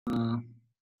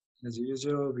As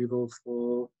usual, we go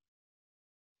for,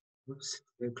 oops,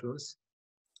 very close.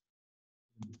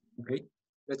 Okay,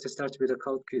 let's start with a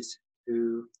code quiz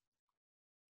to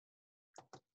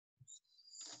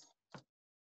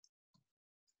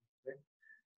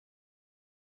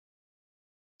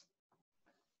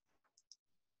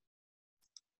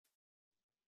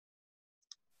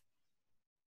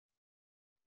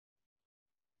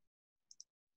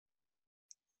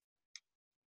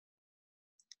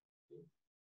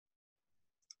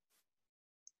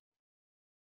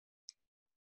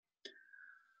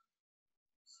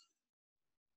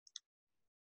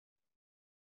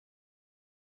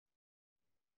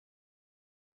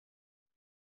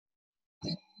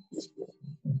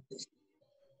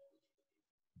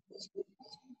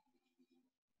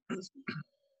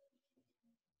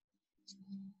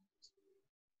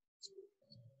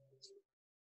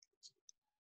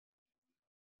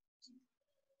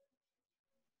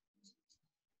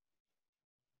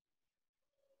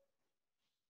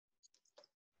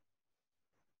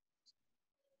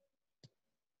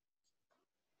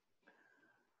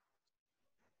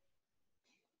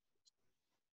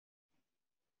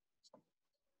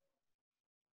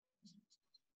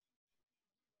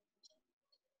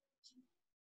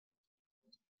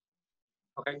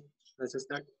okay, let's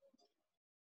start.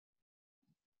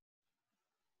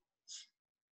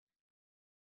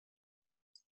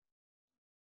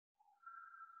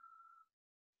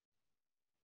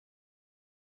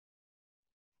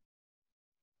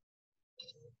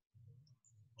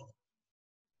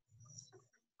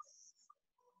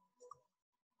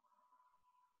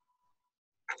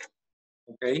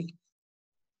 Okay,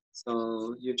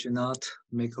 so you should not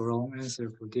make a wrong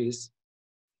answer for this.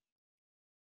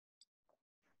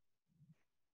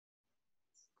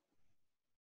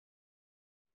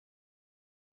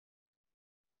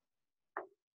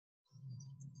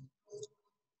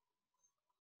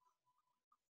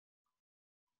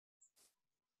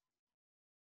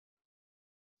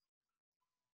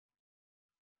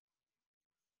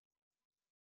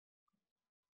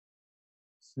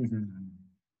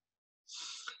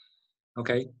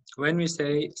 Okay, when we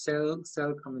say cell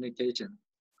communication,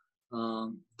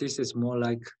 this is more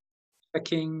like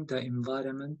checking the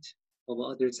environment of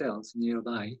other cells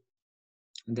nearby,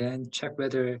 and then check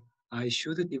whether I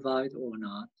should divide or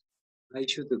not, I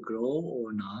should grow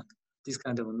or not. This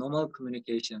kind of normal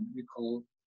communication we call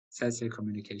cell-cell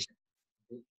communication.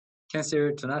 Okay?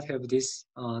 Cancer do not have this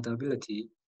the ability.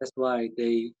 That's why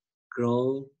they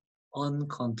grow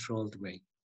uncontrolled way.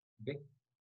 Okay.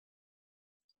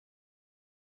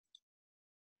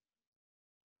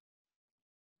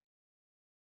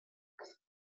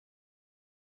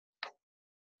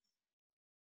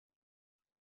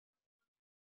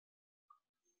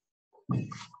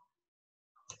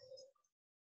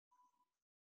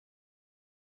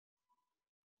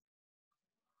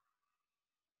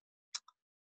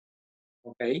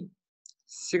 Okay.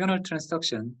 Signal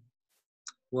transduction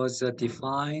was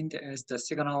defined as the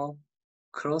signal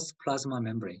cross plasma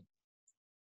membrane.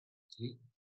 Okay.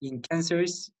 In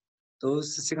cancers,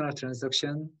 those signal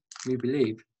transduction, we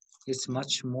believe, is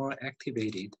much more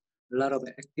activated. A lot of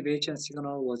activation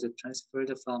signal was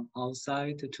transferred from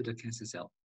outside to the cancer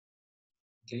cell.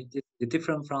 Okay, this is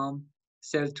different from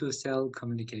cell-to-cell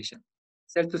communication.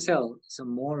 Cell-to-cell is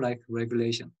more like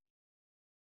regulation.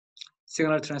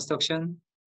 Signal transduction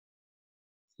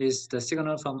is the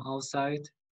signal from outside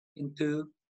into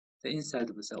the inside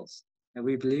of the cells. And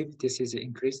we believe this is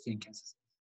increased in cancer cells.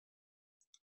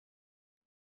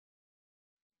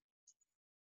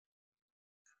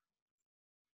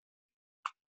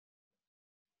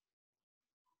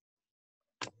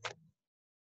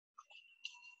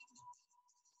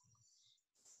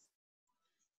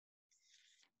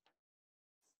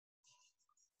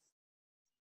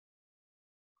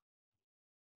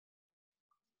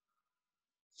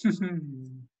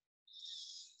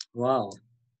 Wow,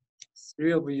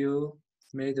 3 of you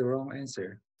made the wrong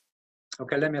answer.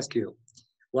 Okay, let me ask you.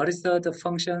 What is the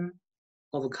function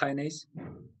of kinase?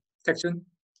 Section?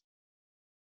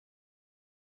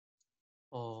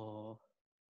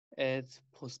 As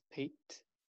phosphate.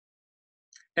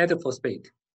 Add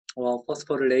phosphate or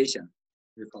phosphorylation,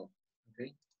 we call.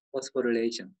 Okay,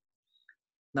 phosphorylation.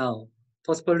 Now,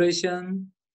 phosphorylation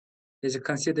is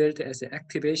considered as an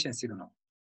activation signal.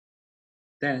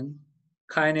 Then,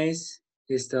 kinase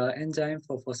is the enzyme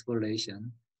for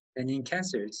phosphorylation. And in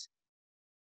cancers,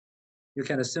 you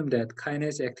can assume that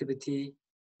kinase activity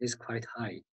is quite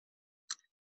high.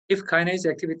 If kinase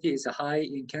activity is high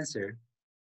in cancer,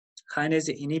 kinase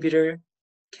inhibitor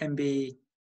can be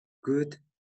good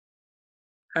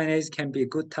kinase can be a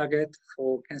good target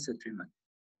for cancer treatment,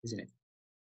 isn't it?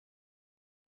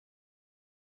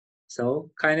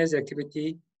 So kinase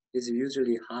activity is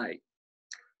usually high.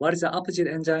 What is the opposite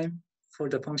enzyme for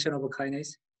the function of a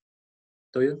kinase?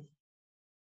 Do you?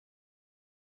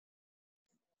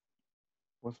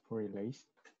 Phosphorylase.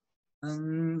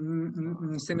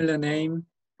 Similar name,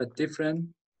 but different.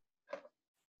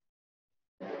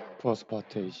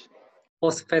 Phosphatase.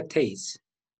 Phosphatase.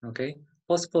 Okay.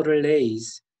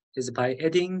 Phosphorylase is by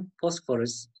adding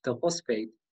phosphorus, the phosphate,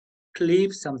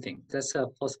 cleave something. That's the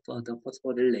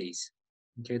phosphorylase.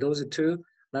 Okay, those two.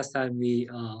 Last time we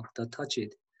touched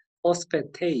it.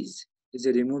 Phosphatase is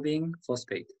removing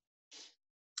phosphate.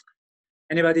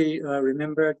 Anybody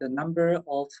remember the number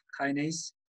of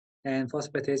kinase and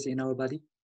phosphatase in our body?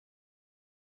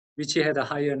 Which had a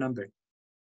higher number?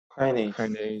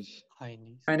 Kinase.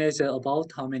 Kinase about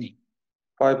how many?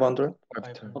 500.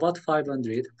 About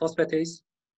 500. Phosphatase?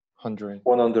 100.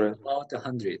 100. About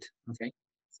 100. Okay.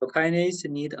 So kinase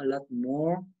need a lot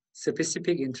more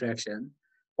specific interaction.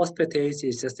 Phosphatase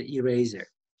is just the eraser,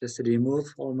 just remove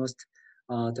almost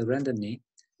the randomly,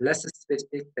 less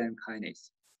specific than kinase.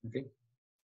 Okay.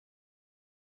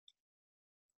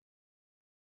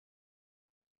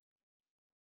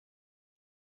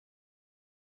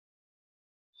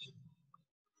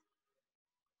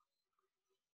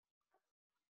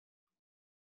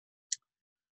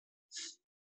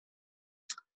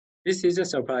 This is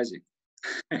surprising.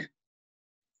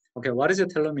 Okay, what is a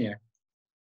telomere?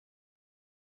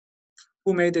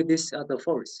 Who made this the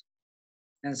false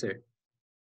answer?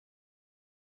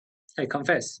 Hey,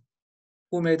 confess.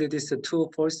 Who made this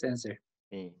two false answer?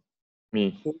 Me.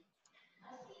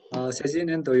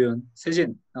 Sejin and Doyun.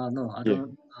 Sejin, no, I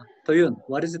don't. Doyun,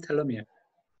 what is a telomere?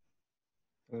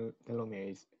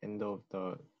 Telomere is end of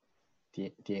the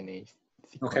DNA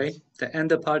sequence. Okay, the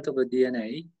end part of the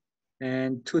DNA.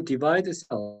 And to divide the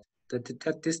cell,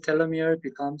 this telomere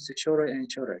becomes shorter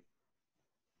and shorter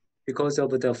because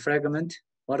of the fragment.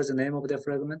 What is the name of the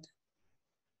fragment?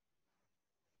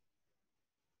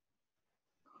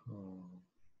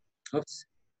 Oops.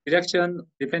 Direction,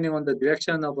 depending on the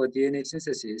direction of a DNA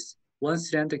synthesis, one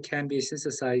strand can be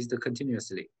synthesized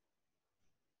continuously.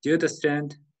 The other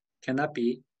strand cannot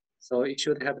be, so it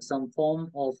should have some form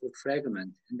of a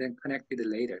fragment and then connected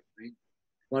later, right?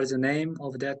 What is the name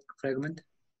of that fragment?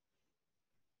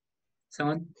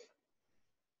 Someone?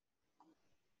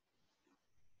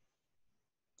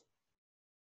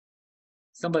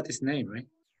 Somebody's name, right?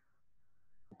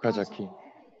 Okazaki.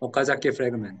 Okazaki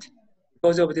fragment.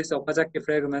 Because of this Okazaki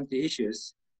fragment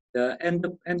issues, the end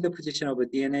position of the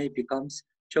DNA becomes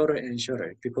shorter and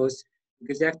shorter because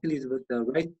exactly the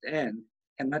right end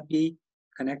cannot be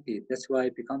connected. That's why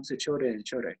it becomes shorter and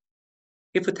shorter.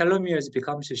 If telomeres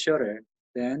becomes shorter,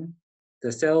 then the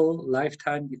cell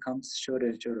lifetime becomes shorter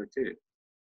and shorter too.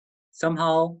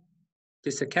 Somehow,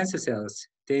 these cancer cells,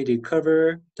 they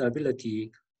recover the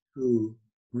ability to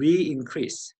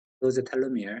re-increase those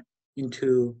telomere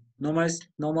into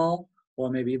normal or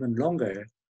maybe even longer.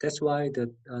 That's why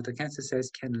the cancer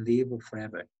cells can live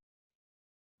forever.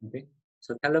 Okay,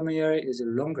 so telomere is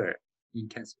longer in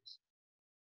cancers.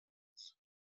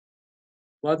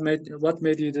 What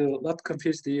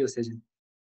confused you, Sejin?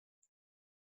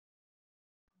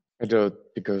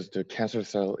 Because the cancer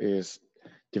cell is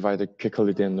divided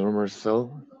quickly than normal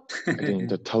cell. I think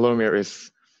the telomere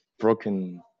is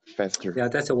broken faster. Yeah,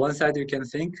 that's one side you can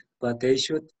think, but they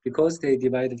should, because they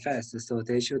divide fast, so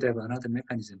they should have another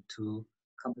mechanism to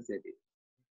compensate it.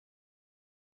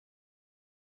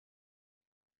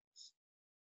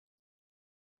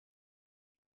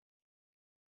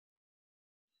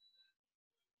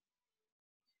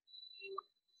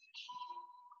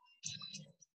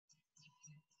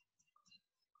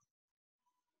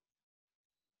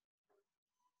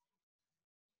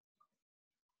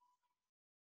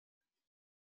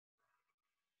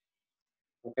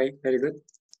 Okay, very good.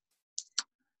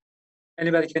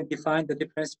 Anybody can define the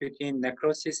difference between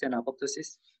necrosis and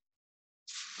apoptosis?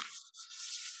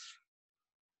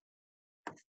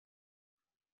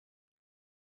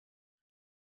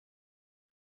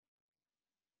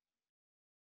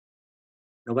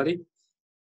 Nobody?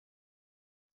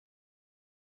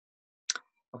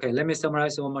 Okay, let me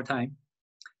summarize one more time.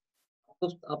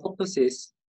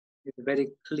 Apoptosis is a very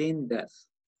clean death.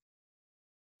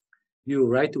 You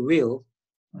write will,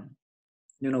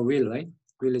 you know will, right?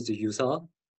 Will is a user.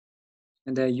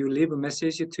 And then you leave a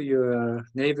message to your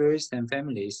neighbors and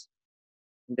families.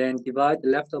 And then divide the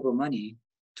leftover money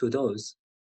to those.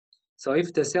 So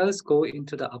if the cells go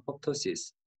into the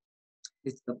apoptosis,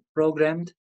 it's a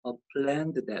programmed or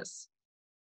planned death.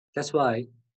 That's why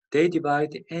They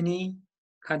divide any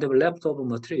kind of leftover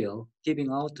material,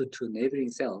 giving out to neighboring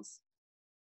cells,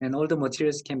 and all the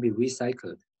materials can be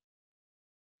recycled.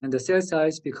 And the cell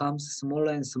size becomes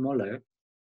smaller and smaller,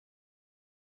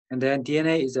 and then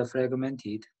DNA is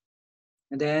fragmented,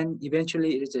 and then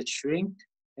eventually it is shrink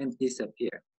and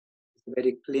disappear. It's a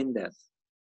very clean death.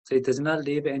 So it does not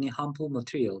leave any harmful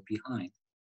material behind.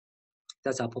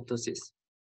 That's apoptosis.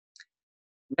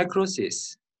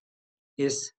 Necrosis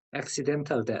is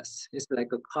accidental death. It's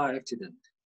like a car accident.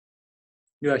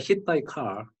 You are hit by a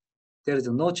car. There is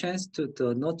no chance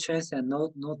and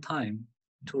no time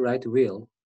to write will,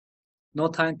 no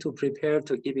time to prepare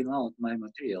to giving out my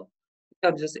material.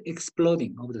 I'm just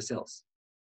exploding of the cells.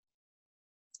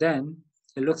 Then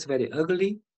it looks very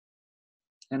ugly,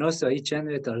 and also it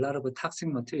generates a lot of toxic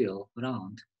material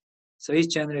around. So it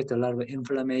generates a lot of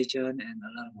inflammation and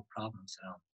a lot of problems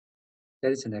around.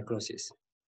 That is necrosis.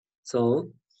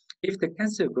 So if the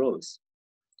cancer grows,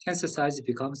 cancer size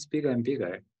becomes bigger and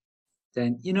bigger,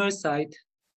 then inner side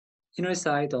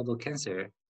of a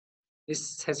cancer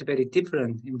has a very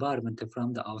different environment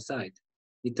from the outside.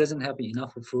 It doesn't have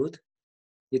enough food.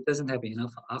 It doesn't have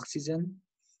enough oxygen.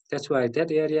 That's why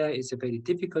that area is a very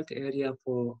difficult area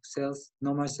for cells,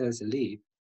 normal cells to live.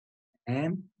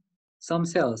 And some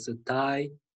cells die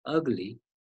ugly,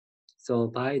 so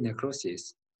by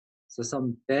necrosis. So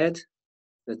some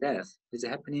the death is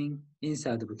happening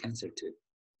inside of cancer too.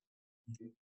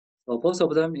 Okay. So both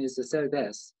of them is the cell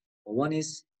death. One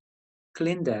is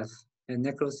clean death, and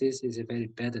necrosis is a very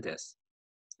bad death.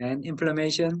 And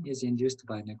inflammation is induced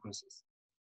by necrosis.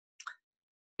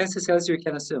 Cancer cells, you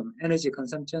can assume energy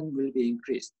consumption will be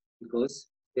increased because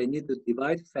they need to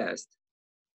divide fast.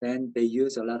 Then they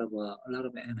use a lot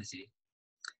of energy.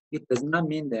 It does not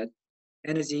mean that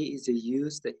energy is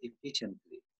used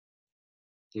efficiently.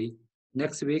 Okay.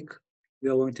 Next week we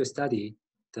are going to study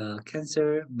the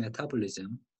cancer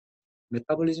metabolism.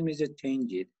 Metabolism is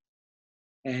changed,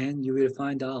 and you will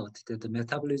find out that the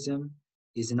metabolism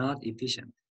is not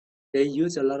efficient. They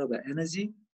use a lot of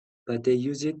energy, but they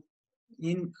use it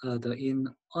in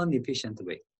inefficient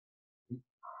way.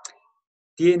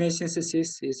 DNA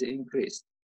synthesis is increased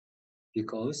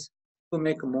because to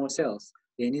make more cells,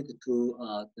 they need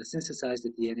to synthesize the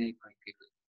DNA quite quickly.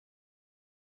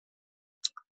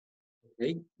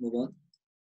 Okay, move on.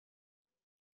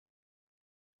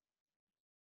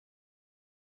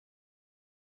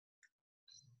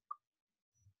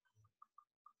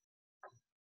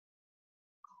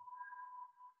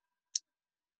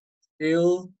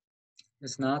 Still,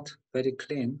 it's not very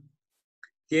clean.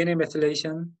 DNA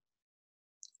methylation,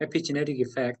 epigenetic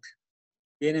effect.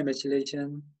 DNA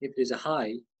methylation, if it is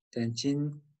high, then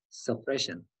gene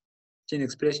suppression. Gene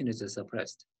expression is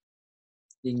suppressed.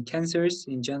 In cancers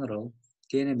in general,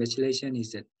 DNA methylation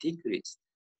is decreased,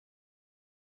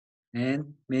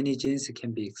 and many genes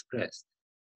can be expressed.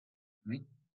 Right?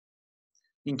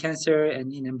 In cancer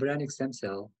and in embryonic stem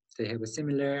cell, they have a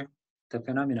similar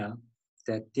phenomena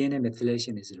that DNA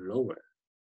methylation is lower.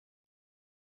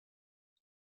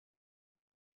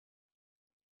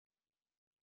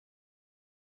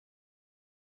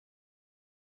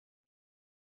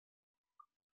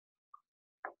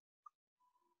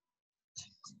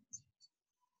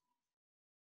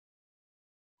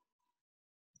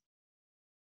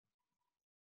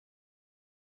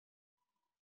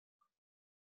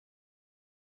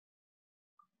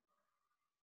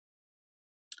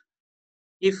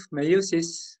 If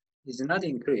meiosis is not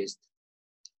increased,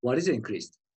 what is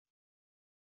increased?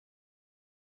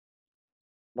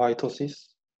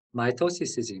 Mitosis.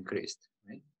 Mitosis is increased.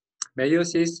 Right?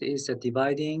 Meiosis is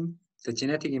dividing the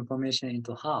genetic information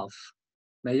into half.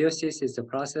 Meiosis is the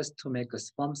process to make a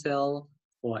sperm cell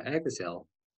or egg cell.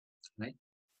 Right?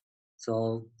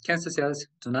 So cancer cells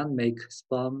do not make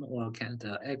sperm or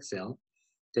the egg cell.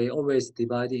 They always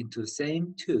divide into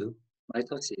same two,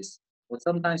 mitosis, or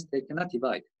sometimes they cannot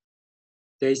divide.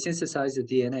 They synthesize the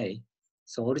DNA.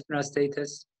 So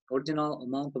original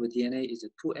amount of DNA is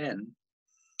 2N,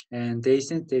 and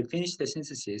since they finish the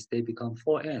synthesis, they become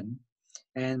 4N,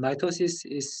 and mitosis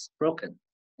is broken,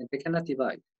 and they cannot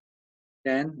divide.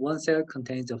 Then one cell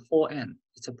contains a 4N.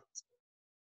 It's a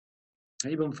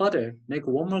even further, make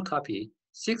one more copy,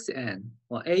 6N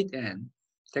or 8N,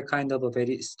 that kind of a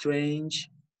very strange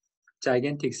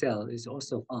gigantic cell is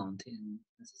also found in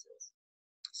cancer cells.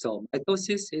 So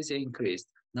mitosis is increased,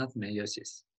 not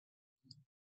meiosis.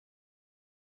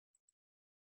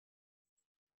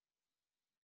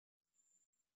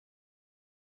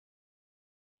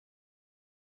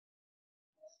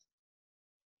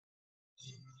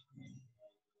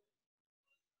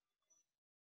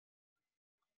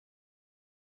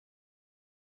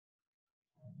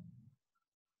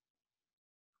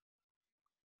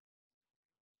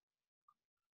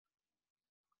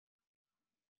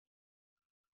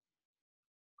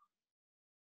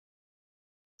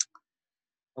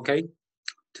 Okay,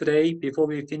 today before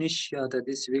we finish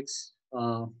this week's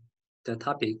the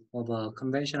topic of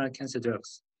conventional cancer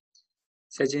drugs,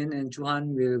 Sejin and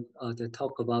Juhan will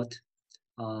talk about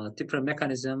different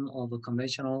mechanism of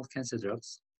conventional cancer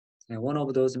drugs. And one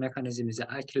of those mechanisms is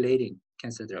alkylating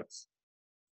cancer drugs.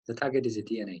 The target is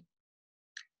DNA.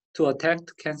 To attack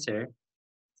cancer,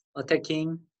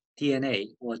 attacking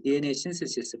DNA or DNA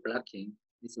synthesis blocking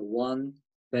is one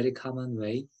very common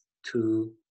way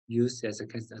to use as a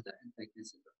cancer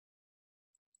anti-cancer drug.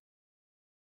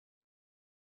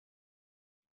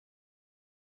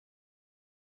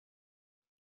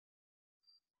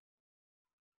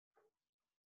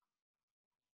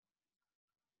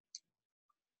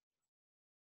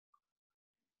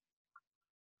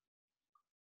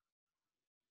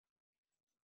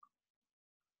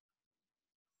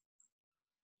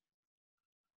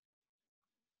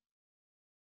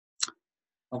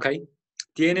 Okay,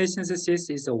 DNA synthesis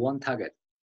is one target.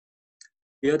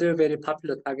 The other very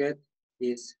popular target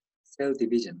is cell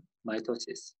division,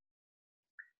 mitosis.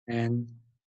 And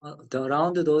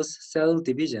around those cell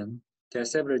division, there are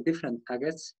several different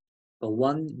targets, but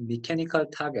one mechanical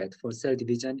target for cell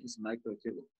division is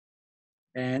microtubule.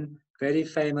 And very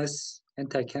famous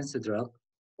anti-cancer drug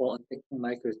for attacking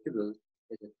microtubule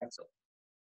is Taxol.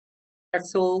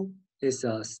 Taxol is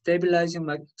a stabilizing,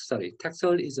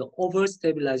 Taxol is an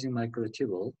over-stabilizing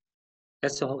microtubule.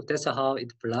 That's how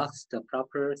it blocks the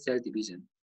proper cell division.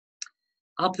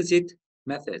 Opposite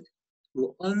method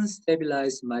to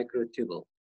unstabilize microtubule.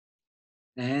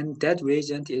 And that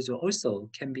reagent is also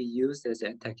can be used as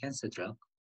an anti-cancer drug.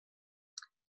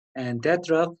 And that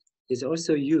drug is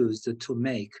also used to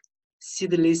make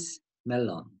seedless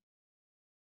melon.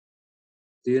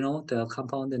 Do you know the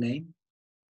compound name?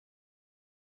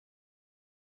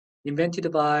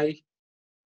 Invented by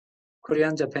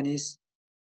Korean-Japanese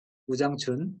Woo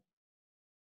Jang-chun,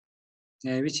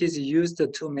 which is used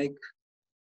to make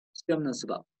실없는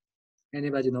수박.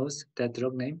 Anybody knows that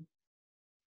drug name?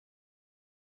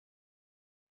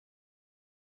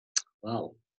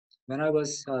 Wow. When I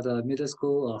was at the middle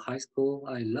school or high school,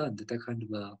 I learned that kind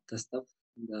of the stuff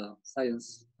in the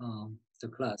science the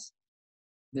class.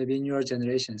 Maybe in your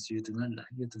generations you do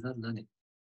not learn it.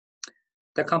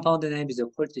 The compound name is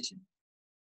colchicine.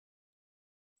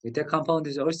 That compound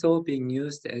is also being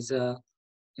used as a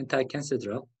anti-cancer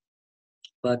drug,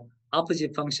 but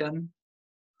opposite function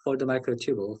for the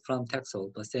microtubule from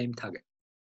Taxol, the same target.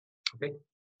 Okay.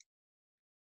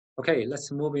 Okay,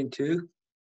 let's move into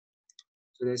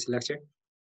today's lecture.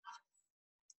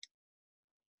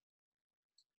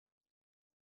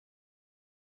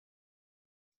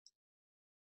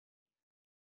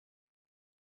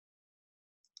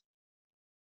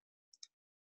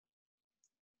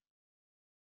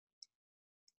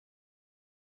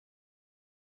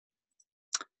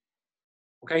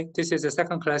 Okay, this is the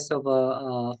second class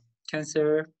of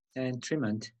cancer and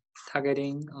treatment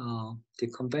targeting the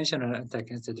conventional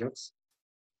anti-cancer drugs.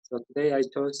 So today I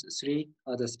chose three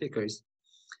other speakers.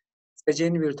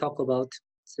 Sejin will talk about,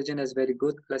 Sejin has very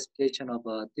good classification of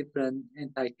different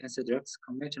anti-cancer drugs,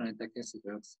 conventional anti-cancer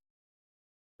drugs.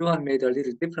 Juhan made a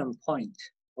little different point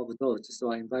of those,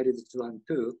 so I invited Juhan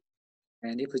too.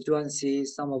 And if Juhan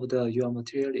sees some of your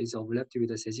material is overlapped with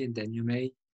the Sejin, then you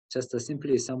may just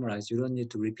simply summarize. You don't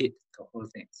need to repeat the whole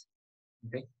things.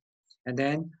 Okay. And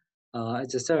then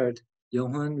as a third,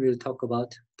 Yonghun will talk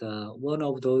about one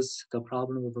of those, the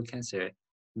problem of cancer,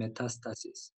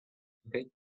 metastasis. Okay.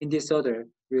 In this order,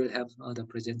 we will have the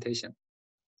presentation.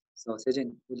 So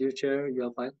Sejin, would you share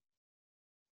your file?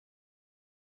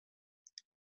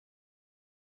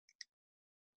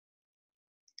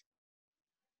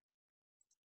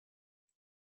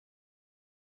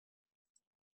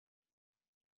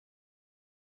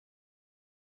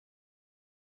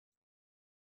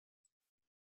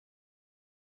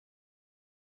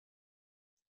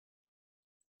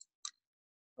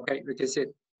 Okay, we can see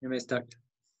it. You may start.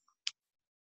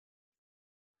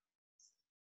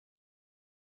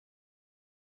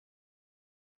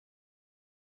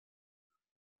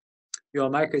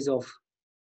 Your mic is off,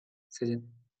 Sejin.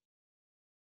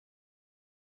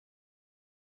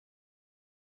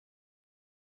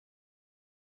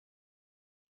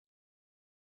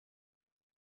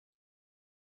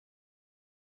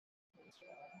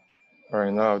 All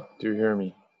right, now do you hear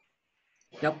me?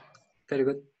 Yep, very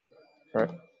good. All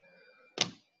right.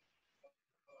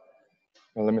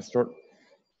 Well, let me start.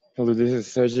 Hello, this is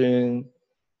Sejin.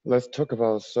 Let's talk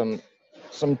about some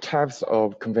types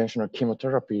of conventional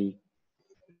chemotherapy,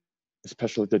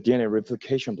 especially the DNA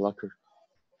replication blocker.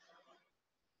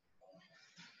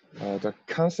 The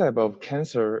concept of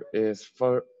cancer is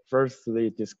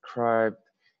firstly described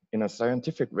in a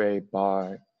scientific way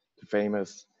by the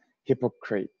famous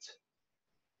Hippocrates.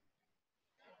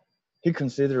 He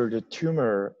considered the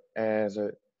tumor as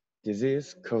a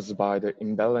disease caused by the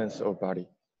imbalance of body.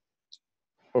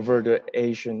 Over the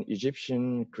ancient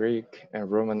Egyptian, Greek, and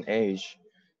Roman age,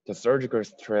 the surgical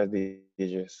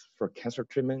strategies for cancer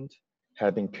treatment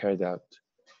had been carried out.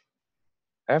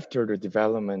 After the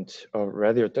development of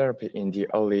radiotherapy in the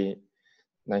early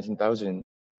 19,000s,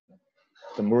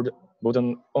 the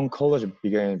modern oncology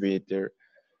began with the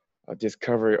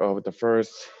discovery of the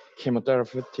first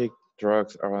chemotherapeutic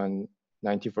drugs around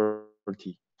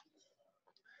 1940.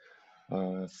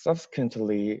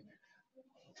 Subsequently,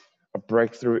 a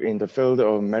breakthrough in the field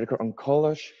of medical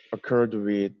oncology occurred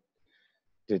with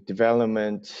the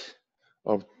development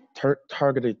of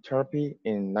targeted therapy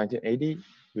in 1980,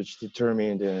 which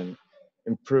determined an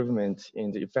improvement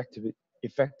in the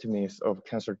effectiveness of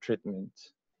cancer treatment.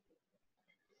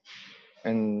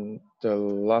 And the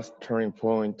last turning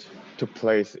point took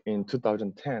place in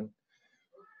 2010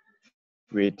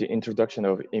 with the introduction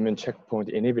of immune checkpoint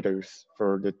inhibitors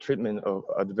for the treatment of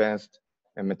advanced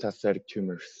and metastatic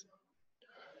tumors.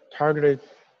 Targeted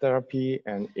therapy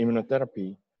and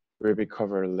immunotherapy will be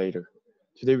covered later.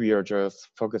 Today we are just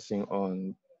focusing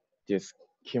on this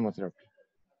chemotherapy.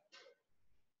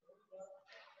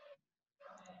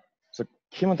 So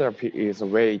chemotherapy is a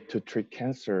way to treat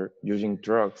cancer using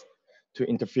drugs to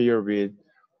interfere with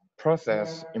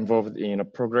process involved in a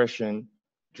progression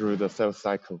through the cell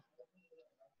cycle.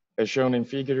 As shown in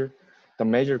figure, the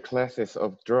major classes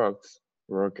of drugs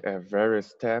work at various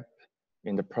steps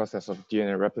in the process of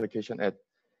DNA replication at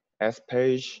S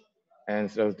page and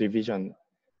cell division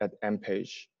at M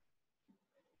page.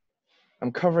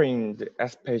 I'm covering the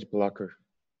S page blocker.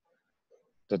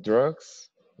 The drugs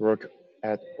work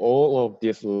at all of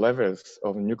these levels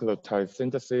of nucleotide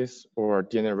synthesis or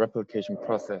DNA replication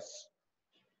process.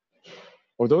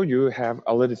 Although you have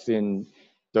already seen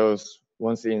those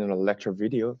once in a lecture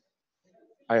video,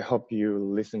 I hope you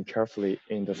listen carefully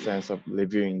in the sense of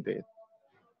reviewing it.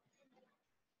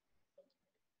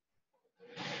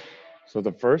 So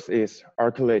the first is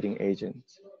alkylating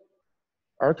agents.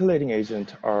 Alkylating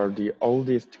agents are the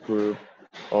oldest group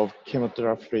of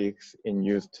chemotherapeutics in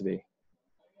use today.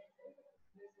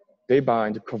 They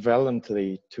bind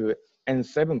covalently to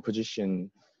N7 position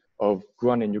of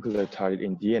guanine nucleotide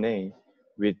in DNA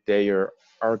with their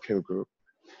alkyl group.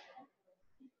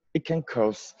 It can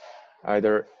cause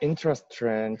either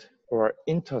intrastrand or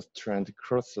interstrand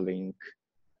crosslink.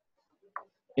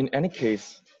 In any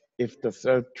case, if the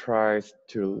cell tries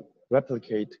to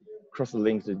replicate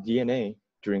cross-linked DNA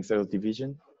during cell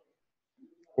division,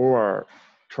 or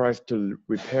tries to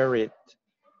repair it,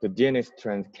 the DNA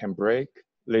strand can break,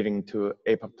 leading to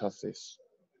apoptosis.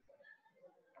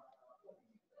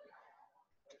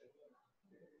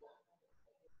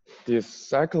 This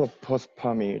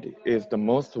cyclophosphamide is the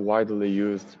most widely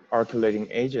used alkylating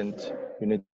agent. You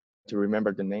need to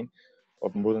remember the name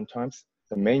of modern times.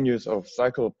 The main use of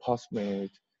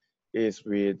cyclophosphamide is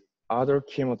with other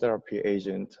chemotherapy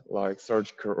agents like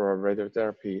surgical or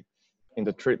radiotherapy in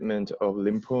the treatment of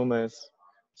lymphomas,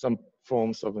 some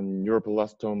forms of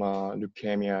neuroblastoma,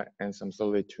 leukemia, and some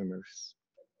solid tumors.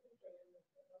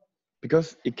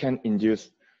 Because it can induce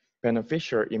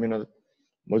beneficial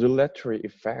immunomodulatory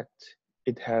effect,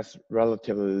 it has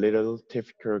relatively little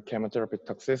typical chemotherapy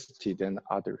toxicity than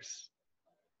others.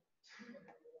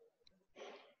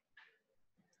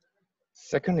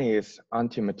 Second is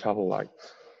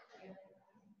antimetabolites.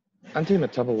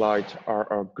 Antimetabolites are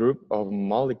a group of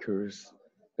molecules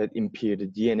that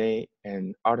impede DNA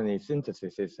and RNA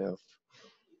synthesis itself.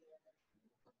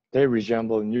 They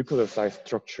resemble nucleoside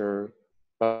structure,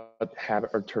 but have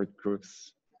altered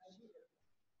groups.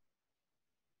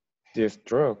 These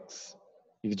drugs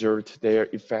exert their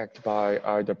effect by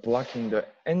either blocking the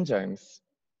enzymes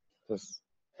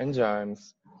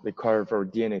required for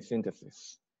DNA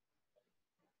synthesis.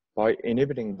 By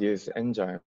inhibiting these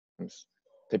enzymes,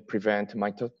 they prevent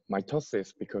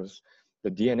mitosis because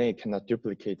the DNA cannot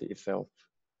duplicate itself.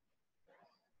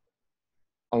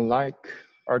 Unlike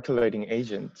alkylating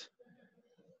agents,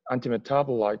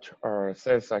 antimetabolites are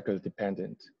cell cycle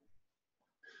dependent,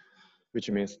 which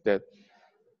means that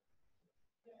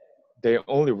they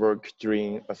only work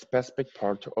during a specific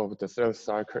part of the cell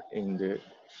cycle in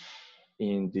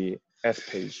the S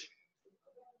page.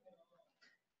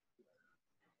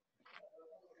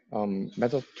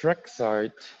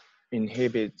 Methotrexate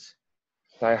inhibits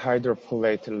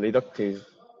dihydrofolate reductase.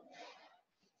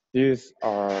 These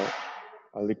are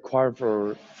required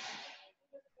for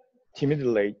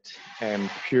thymidylate and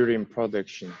purine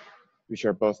production, which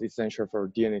are both essential for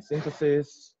DNA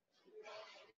synthesis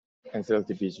and cell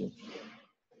division.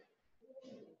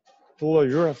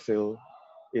 Fluorouracil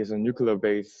is a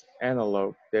nucleobase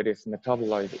analog that is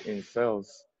metabolized in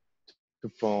cells to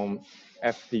form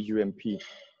FDUMP.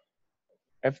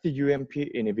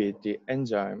 FDUMP inhibits the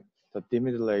enzyme that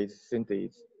demyelinates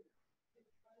synthase,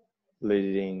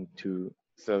 leading to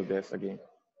cell death again.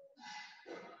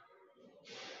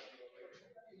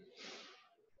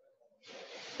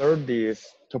 Third is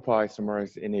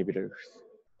topoisomerase inhibitors.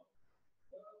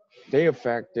 They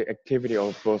affect the activity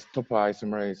of both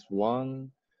topoisomerase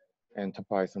 1 and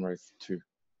topoisomerase 2.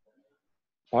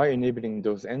 By inhibiting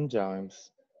those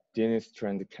enzymes, DNA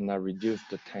strand cannot reduce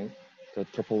the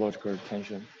topological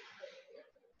tension.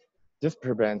 This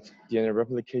prevents DNA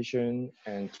replication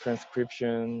and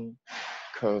transcription,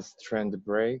 cause strand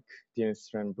break, DNA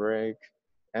strand break,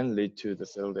 and lead to the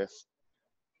cell death.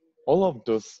 All of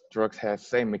those drugs have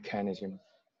same mechanism.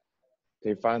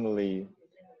 They finally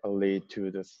lead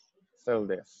to the cell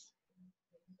death.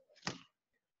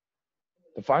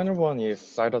 The final one is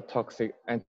cytotoxic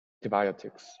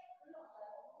antibiotics.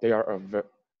 They are a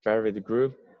varied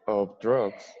group of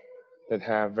drugs that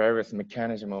have various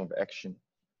mechanisms of action.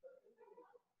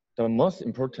 The most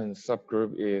important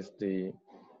subgroup is the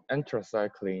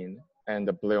anthracycline and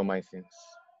the bleomycins.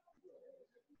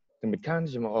 The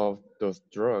mechanism of those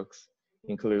drugs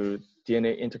include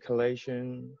DNA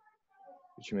intercalation,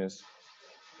 which means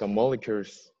the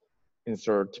molecules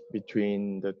insert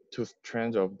between the two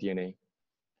strands of DNA,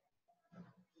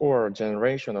 or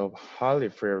generation of highly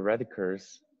free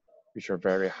radicals, which are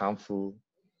very harmful,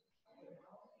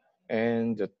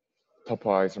 and the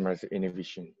topoisomerase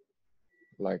inhibition,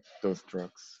 like those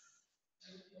drugs.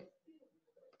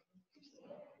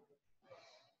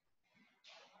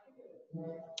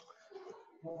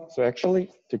 So actually,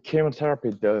 the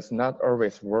chemotherapy does not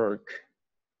always work,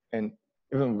 and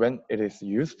even when it is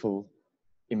useful,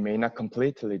 it may not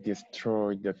completely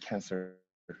destroy the cancer.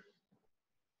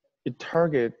 It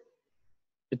targets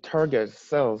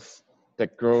cells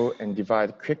that grow and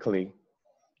divide quickly.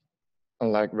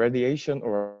 Unlike radiation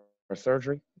or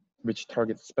surgery, which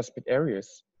targets specific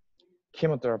areas,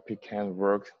 chemotherapy can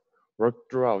work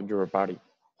throughout your body,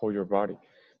 whole your body.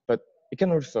 But it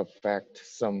can also affect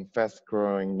some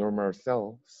fast-growing normal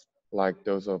cells, like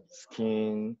those of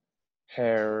skin,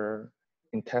 hair,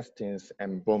 intestines,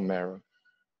 and bone marrow.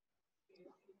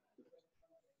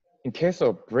 In case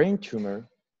of brain tumor,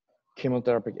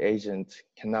 chemotherapeutic agent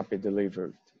cannot be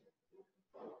delivered.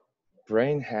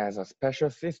 Brain has a special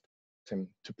system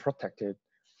to protect it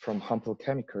from harmful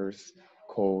chemicals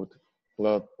called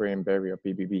blood-brain barrier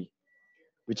 (BBB),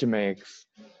 which makes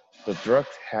the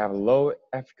drugs have low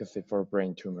efficacy for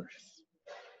brain tumors.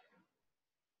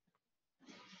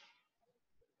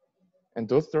 And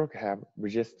those drugs have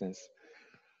resistance.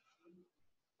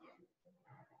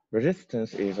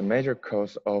 Resistance is a major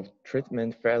cause of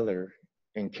treatment failure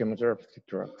in chemotherapeutic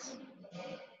drugs.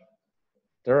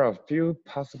 There are a few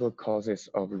possible causes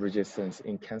of resistance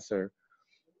in cancer,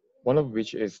 one of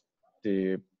which is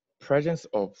the presence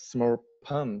of small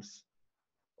pumps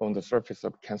on the surface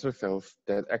of cancer cells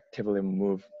that actively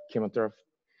move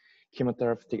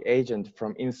chemotherapeutic agent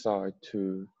from inside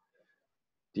to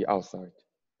the outside.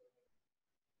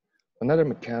 Another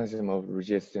mechanism of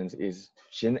resistance is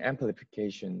gene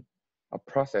amplification, a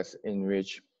process in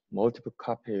which multiple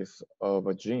copies of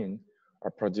a gene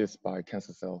are produced by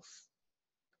cancer cells.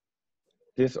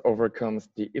 This overcomes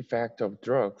the effect of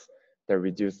drugs that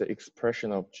reduce the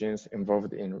expression of genes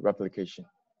involved in replication.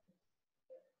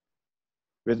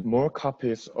 With more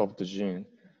copies of the gene,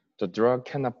 the drug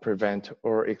cannot prevent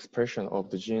overexpression of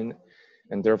the gene,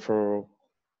 and therefore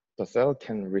the cell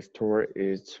can restore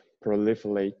its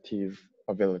proliferative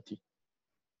ability.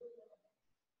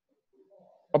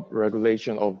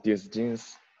 Upregulation of these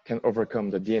genes can overcome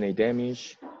the DNA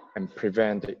damage and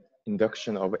prevent the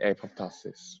induction of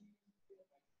apoptosis.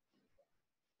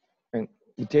 And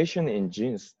mutation in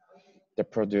genes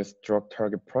that produce drug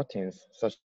target proteins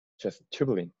such as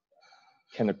tubulin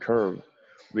can occur,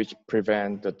 which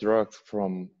prevent the drugs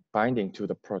from binding to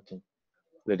the protein,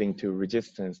 leading to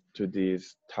resistance to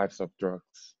these types of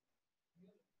drugs.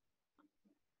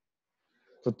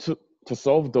 So to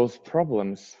solve those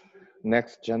problems,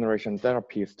 next generation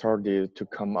therapy started to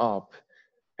come up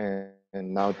and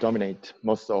now dominate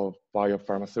most of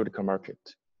biopharmaceutical market.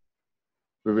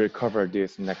 We will cover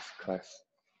this next class.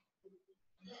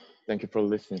 Thank you for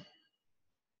listening.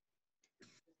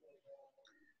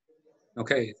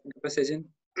 Okay, thank you, Sejin.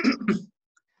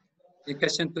 Any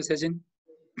question to Sejin?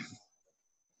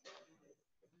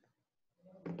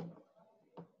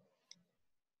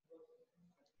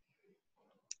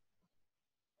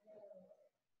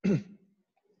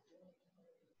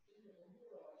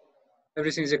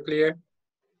 Everything is clear?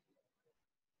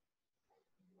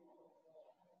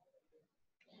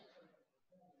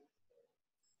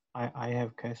 I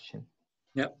have question.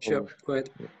 Yeah, sure. Go ahead.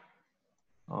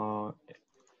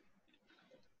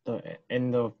 The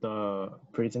end of the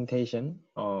presentation,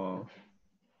 the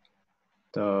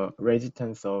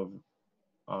resistance of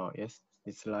yes,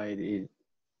 this slide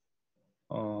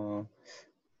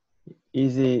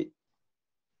is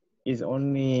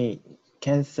only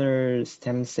cancer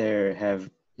stem cell have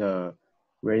the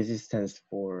resistance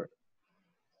for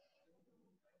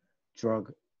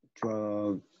drug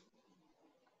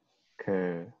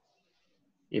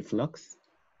efflux?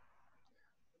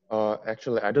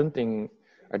 Actually, I don't think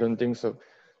so.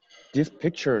 This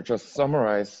picture just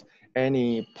summarizes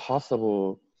any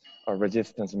possible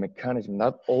resistance mechanism.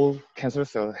 Not all cancer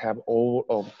cells have all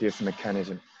of this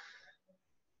mechanism.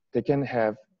 They can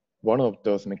have one of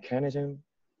those mechanisms.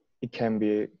 It can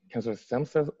be cancer stem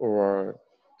cells or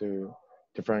the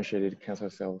differentiated cancer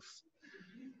cells.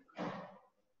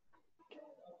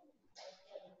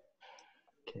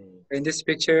 Okay. In this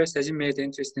picture, Sajin made an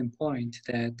interesting point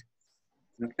that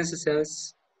cancer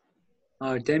cells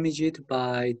are damaged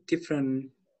by different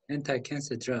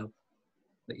anti-cancer drugs.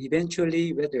 But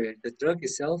eventually, whether the drug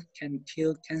itself can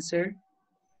kill cancer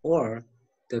or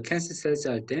the cancer cells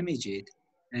are damaged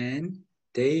and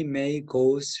they may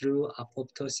go through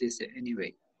apoptosis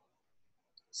anyway.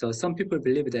 So some people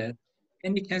believe that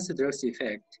anti-cancer drugs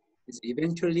effect is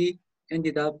eventually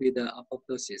ended up with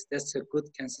apoptosis. That's a good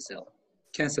cancer cell,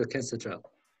 cancer drug.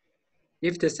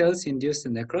 If the cells induce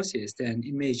necrosis, then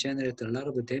it may generate a lot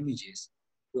of damages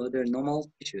to other normal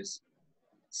tissues.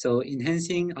 So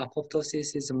enhancing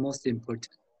apoptosis is the most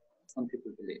important, some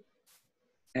people believe.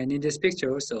 And in this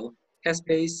picture also,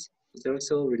 caspase is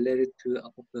also related to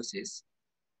apoptosis.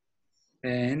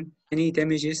 And any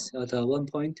damages at one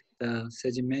point,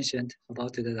 Sajin mentioned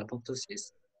about the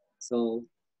apoptosis. So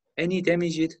any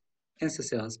damaged cancer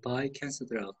cells by cancer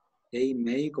drug, they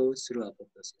may go through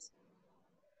apoptosis.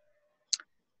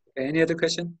 Okay, any other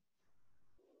question?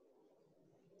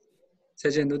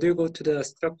 Sajin, would you go to the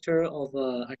structure of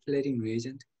alkylating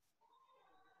reagent?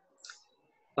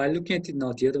 By looking at it,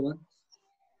 not the other one.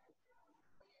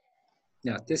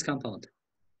 Yeah, this compound.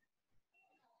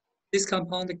 This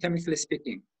compound, chemically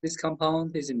speaking, this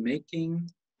compound is making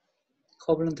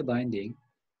covalent binding.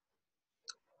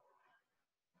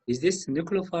 Is this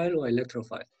nucleophile or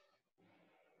electrophile?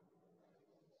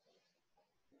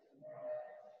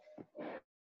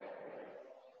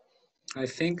 I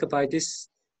think by this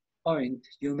point,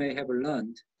 you may have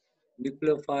learned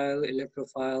nucleophile,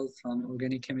 electrophile from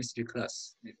organic chemistry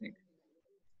class, I think.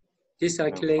 This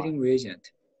alkylating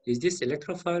reagent, is this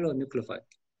electrophile or nucleophile?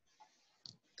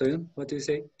 Toyun, what do you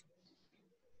say?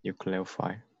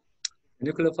 Nucleophile.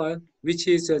 Nucleophile, which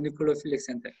is a nucleophilic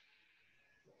center?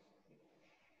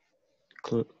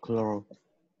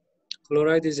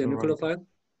 Chloride is a nucleophile.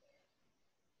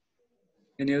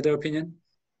 Any other opinion?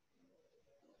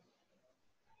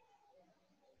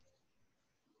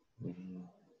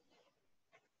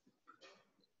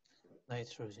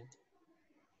 Nitrogen.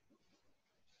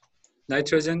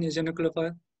 Nitrogen is a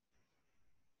nucleophile.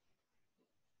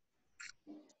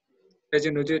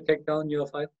 Sajin, would you take down your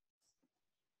file?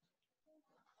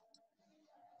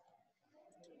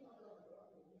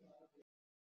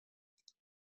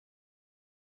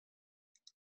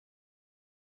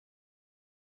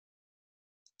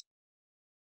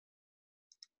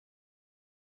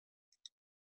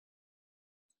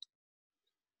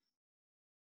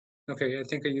 Okay, I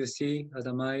think you see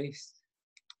my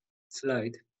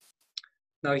slide.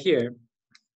 Now here,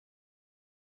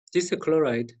 this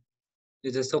chloride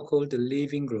is a so-called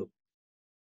leaving group.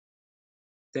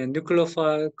 Then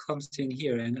nucleophile comes in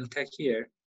here and attack here,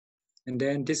 and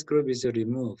then this group is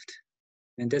removed.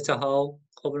 And that's how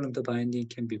covalent binding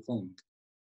can be formed.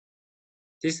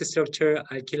 This structure,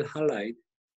 alkyl halide,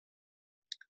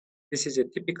 this is a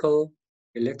typical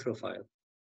electrophile.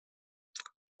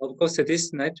 Of course,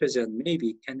 this nitrogen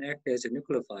maybe can act as a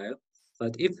nucleophile,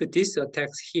 but if this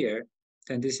attacks here,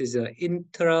 then this is an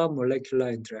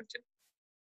intramolecular interaction.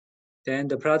 Then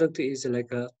the product is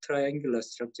like a triangular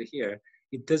structure here.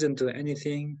 It doesn't do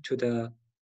anything to the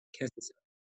cancer cell.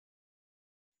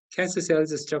 Cancer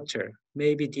cell's structure,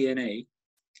 maybe DNA,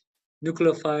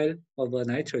 nucleophile of a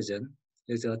nitrogen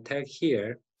is attacked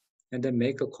here and then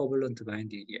make a covalent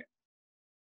binding here.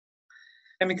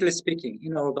 Chemically speaking,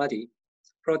 in our body,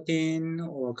 protein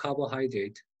or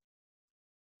carbohydrate,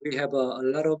 we have a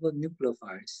lot of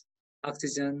nucleophiles,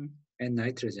 oxygen and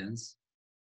nitrogens,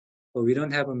 but we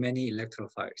don't have many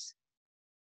electrophiles.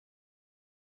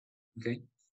 Okay,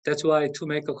 that's why to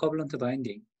make a covalent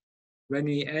binding, when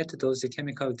we add those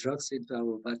chemical drugs into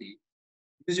our body,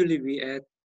 usually we add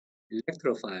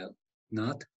electrophile,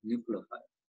 not nucleophile.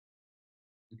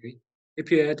 Okay?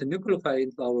 If you add nucleophile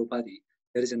into our body,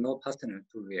 there is no partner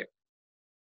to react.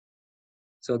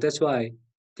 So that's why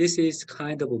this is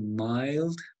kind of a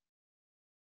mild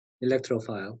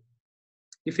electrophile.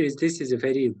 If this is a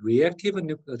very reactive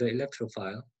the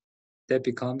electrophile, that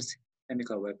becomes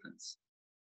chemical weapons.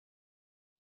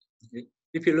 Okay?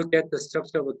 If you look at the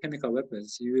structure of chemical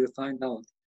weapons, you will find out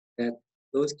that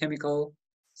those chemicals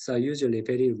are usually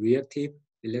very reactive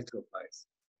electrophiles.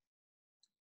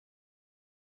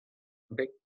 Okay.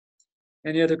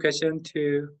 Any other question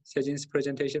to Sejin's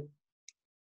presentation?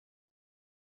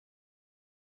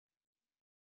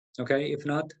 Okay, if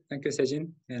not, thank you,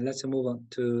 Sejin. And let's move on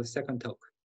to second talk.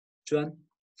 Juan?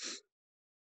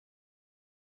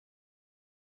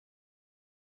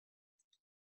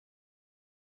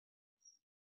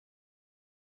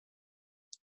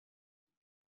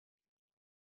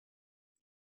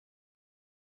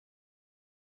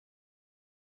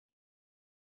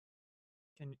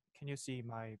 Can you see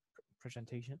my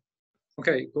presentation?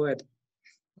 Okay, go ahead.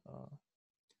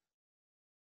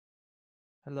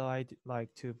 Hello, I'd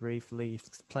like to briefly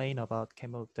explain about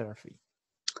chemotherapy.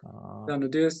 Juan,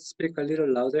 do you speak a little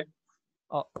louder?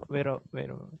 Oh, wait a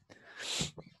moment.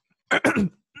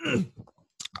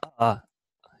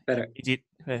 Better. Is it?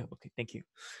 Okay, thank you.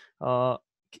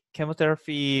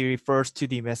 Chemotherapy refers to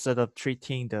the method of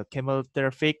treating the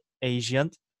chemotherapeutic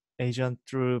agent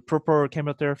through proper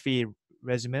chemotherapy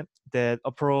regimen that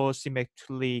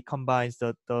approximately combines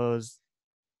those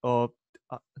of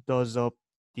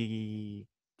the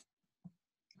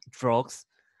drugs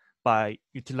by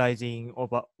utilizing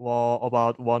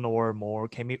about one or more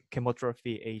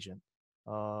chemotherapy agent.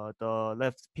 The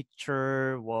left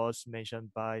picture was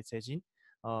mentioned by Sejin.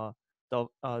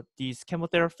 This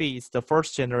chemotherapy is the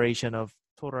first generation of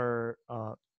total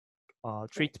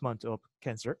treatment of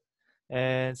cancer.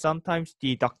 And sometimes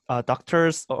the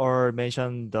doctors or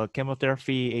mention the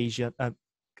chemotherapy agent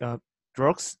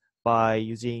drugs by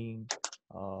using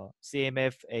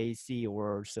CMF, AC,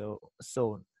 or so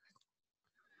on.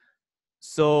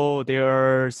 So there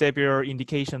are several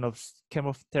indications of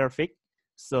chemotherapy.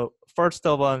 So first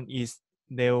one is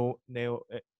neoadjuvant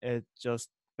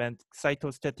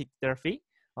cytostatic therapy.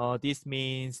 This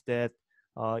means that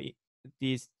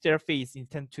this therapy is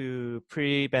intended to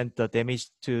prevent the damage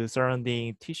to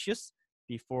surrounding tissues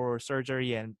before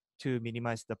surgery and to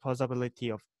minimize the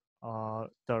possibility of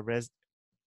the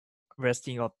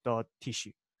resting of the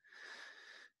tissue.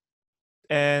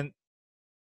 And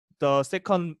the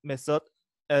second method,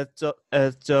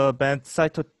 adjuvant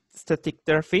cytostatic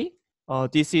therapy,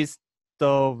 this is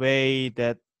the way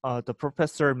that the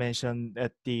professor mentioned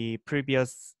at the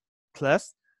previous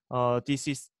class. This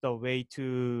is the way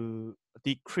to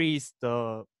decrease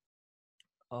the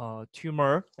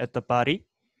tumor at the body.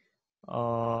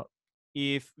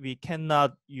 If we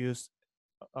cannot use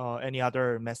any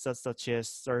other methods such as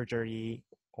surgery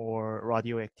or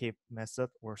radioactive method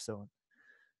or so on.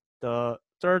 The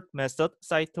third method,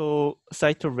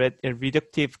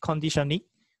 cytoreductive conditioning,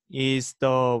 is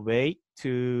the way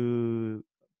to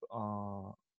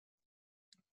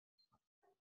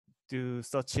do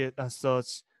such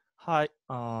high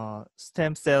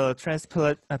stem cell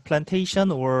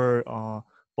transplantation or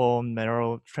bone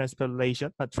marrow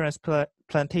transplantation,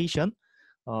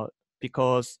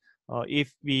 because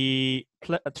if we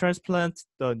transplant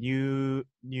the new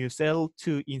cell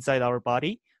to inside our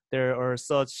body, there are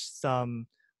some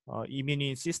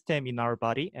immune system in our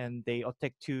body, and they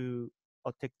attack to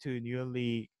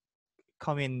newly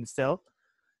coming cell.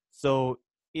 So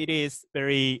it is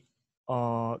very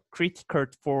critical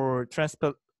for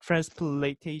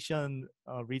transplantation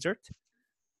result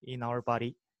in our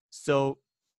body. So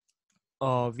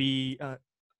the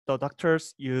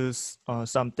doctors use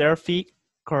some therapeutic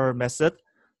method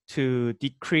to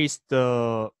decrease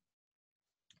the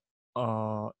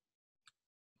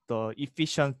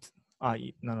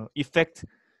effect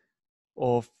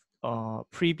of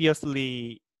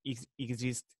previously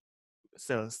exist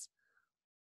cells.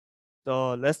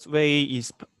 The last way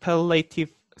is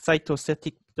palliative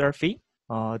cytostatic therapy.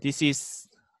 This is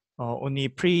only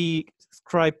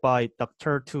prescribed by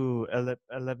doctor to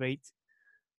elevate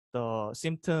the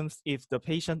symptoms if the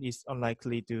patient is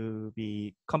unlikely to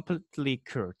be completely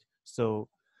cured. So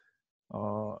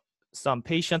some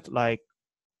patient like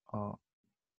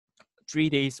 3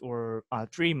 days or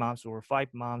 3 months or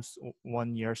 5 months,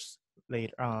 1 year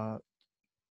later,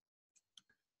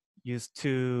 used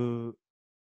to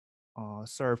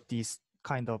serve this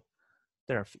kind of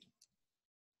therapy.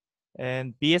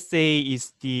 And BSA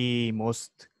is the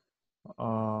most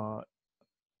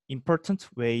important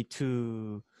way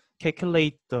to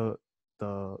calculate the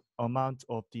amount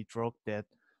of the drug that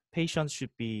patients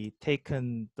should be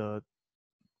taken the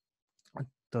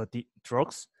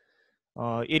drugs.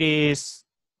 It is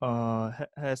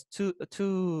has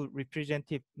two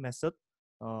representative method,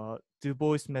 Du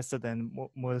Bois method and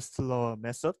Moeller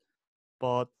method.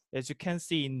 But as you can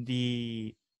see in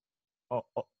the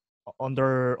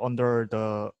under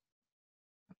the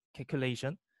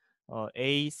calculation,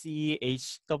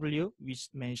 ACHW, which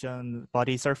mention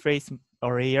body surface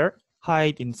area,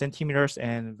 height in centimeters,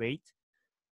 and weight.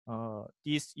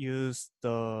 This use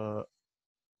the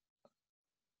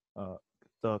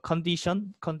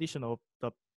condition of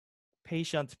the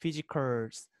patient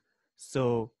physicals,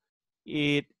 so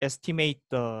it estimate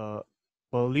the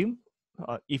volume,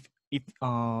 if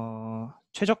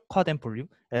최적화된 volume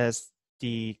as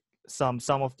the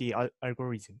some of the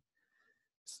algorithm.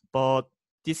 But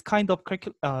this kind of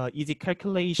easy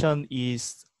calculation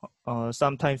is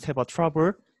sometimes have a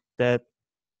trouble that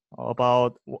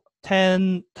about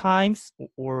 10 times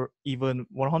or even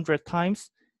 100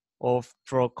 times of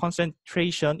drug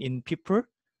concentration in people.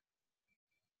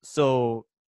 So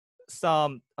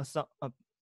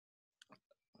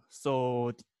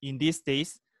so in these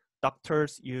days,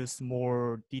 doctors use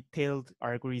more detailed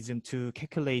algorithm to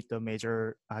calculate the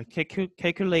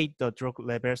calculate the drug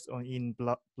levels in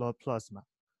blood plasma.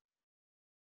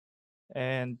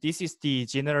 And this is the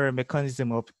general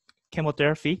mechanism of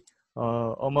chemotherapy.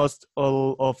 Almost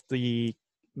all of the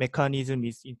mechanism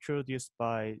is introduced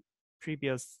by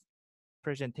previous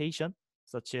presentation,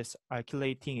 such as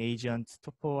alkylating agents,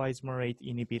 topoisomerase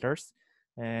inhibitors,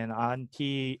 and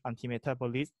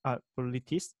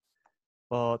anti-metabolites.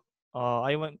 But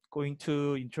I'm going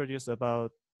to introduce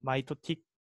about mitotic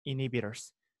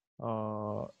inhibitors.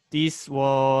 This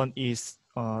one is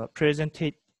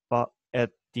presented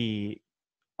at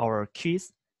our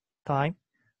quiz time.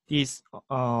 This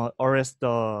arrests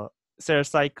the cell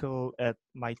cycle at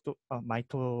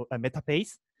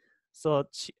metaphase,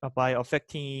 such by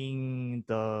affecting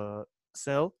the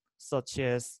cell, such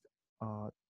as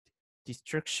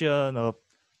destruction of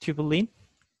tubulin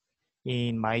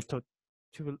in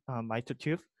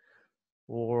mitotube,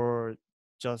 or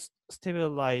just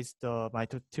stabilize the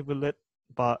mitotubulate,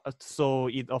 but so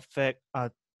it affect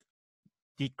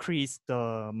decrease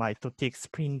the mitotic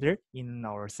spindle in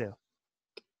our cell.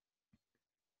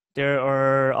 There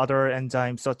are other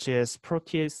enzymes such as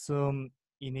proteasome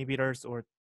inhibitors or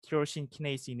tyrosine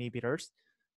kinase inhibitors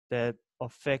that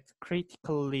affect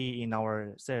critically in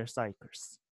our cell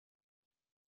cycles.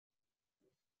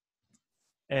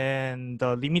 And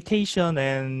the limitation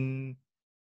and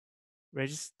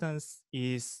resistance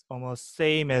is almost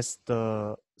same as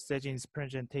the Sejin's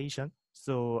presentation.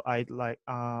 So I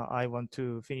want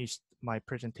to finish my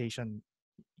presentation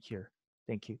here.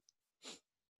 Thank you.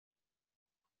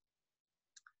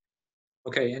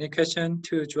 Okay, any question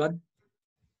to Juan?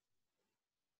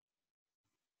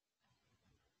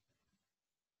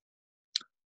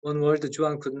 One word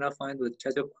Juan could not find with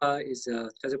최적화 is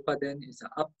최적화된 is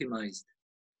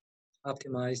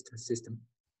optimized system.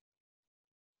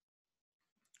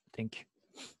 Thank you.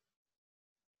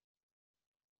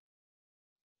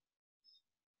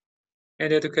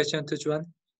 Any other question to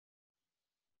Juan?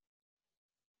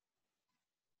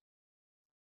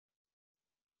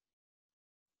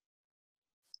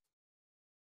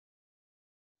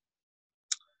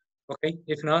 Okay,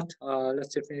 if not,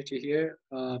 let's finish here.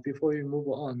 Before we move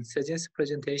on, Sejin's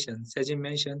presentation, Sejin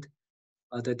mentioned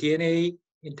the DNA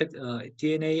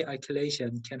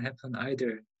alkylation can happen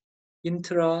either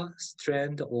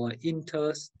intra-strand or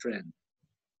inter-strand.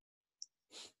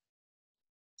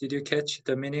 Did you catch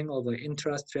the meaning of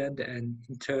intra-strand and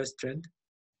inter-strand?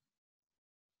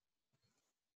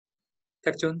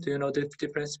 Taekjun, do you know the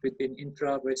difference between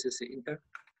intra versus inter?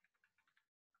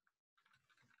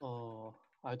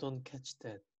 I don't catch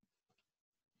that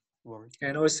word.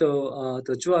 And also,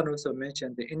 the Juan also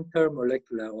mentioned the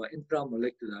intermolecular or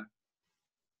intramolecular.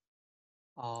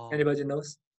 Anybody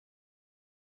knows?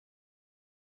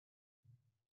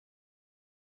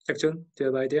 Taekjun, do you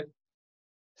have idea?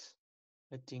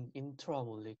 I think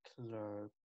intramolecular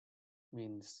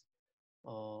means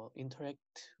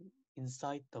interact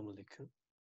inside the molecule.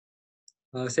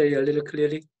 Say a little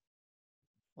clearly.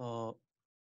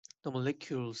 The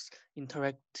molecules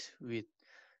interact with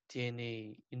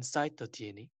DNA inside the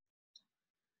DNA.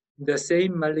 The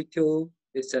same molecule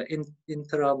is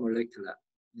intramolecular.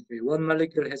 Okay, one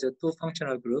molecule has a two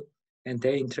functional group and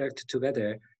they interact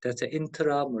together. That's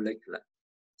intramolecular.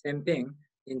 Same thing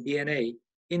in DNA.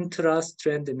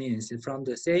 intra-strand means from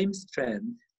the same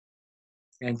strand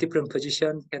and different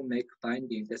position can make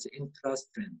binding. That's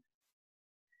intra-strand.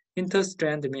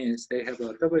 Inter-strand means they have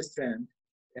a double strand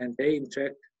and they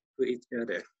interact to each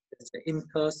other. That's the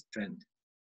inter-strand.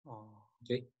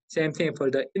 Okay. Same thing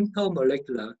for the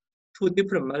intermolecular. Two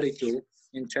different molecules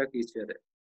interact each other.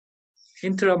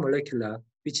 Intramolecular,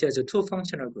 which has a two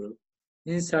functional group.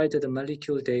 Inside the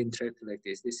molecule, they interact like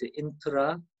this. This is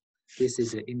intra, this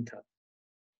is inter.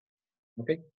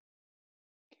 Okay?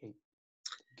 Okay.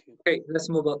 Thank you. Okay, let's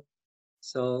move on.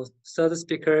 So third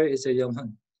speaker is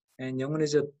Young-hun. And Young-hun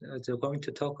is going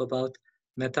to talk about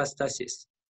metastasis,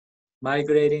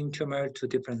 migrating tumor to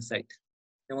different site.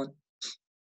 Young-hun.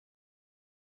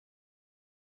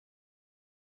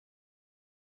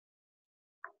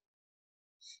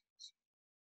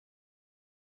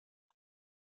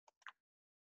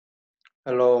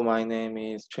 Hello, my name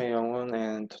is Choi Young-hun,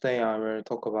 and today I will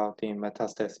talk about the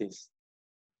metastasis.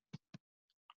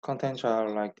 Contents are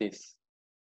like this.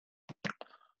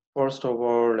 First of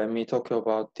all, let me talk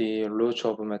about the root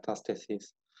of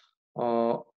metastasis.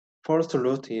 First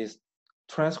root is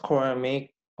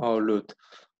transchromic root.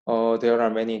 There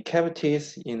are many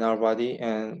cavities in our body,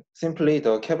 and simply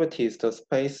the cavity is the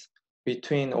space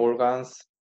between organs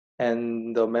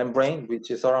and the membrane which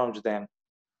surrounds them.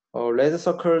 Red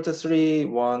circled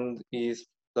 3-1 is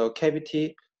the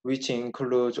cavity which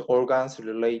includes organs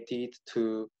related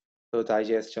to the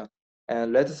digestion.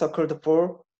 And red circled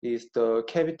 4 is the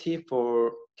cavity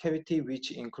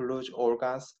which includes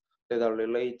organs that are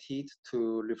related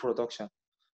to reproduction.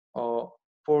 For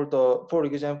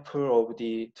example of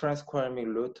the transchromic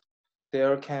root,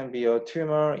 there can be a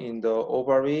tumor in the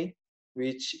ovary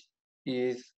which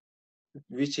belongs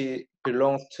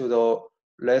to the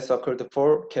red circled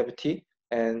 4 cavity,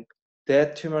 and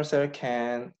that tumor cell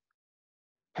can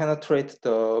penetrate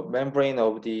the membrane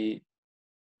of the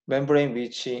membrane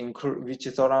which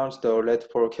surrounds the red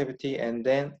 4 cavity, and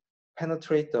then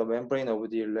penetrate the membrane of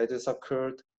the red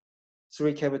circled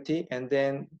 3 cavity, and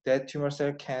then that tumor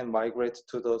cell can migrate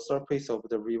to the surface of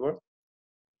the river.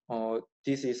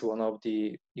 This is one of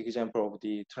the example of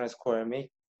the transchromic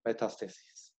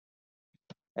metastasis.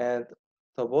 And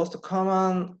the most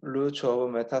common route of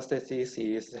metastasis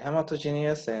is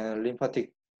hematogenous and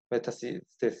lymphatic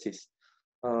metastasis.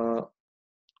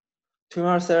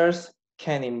 Tumor cells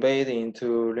can invade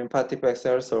into lymphatic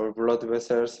vessels or blood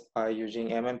vessels by using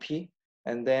MMP,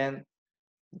 and then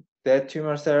that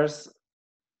tumor cells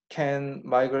can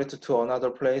migrate to another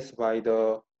place by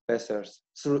the vessels,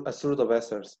 through the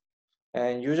vessels.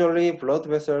 And usually blood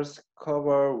vessels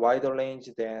cover wider range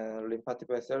than lymphatic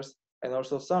vessels, and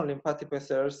also some lymphatic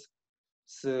vessels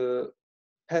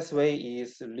pathway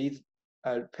lead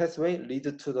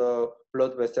to the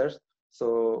blood vessels.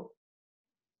 So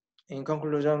in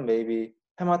conclusion, maybe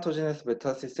hematogenous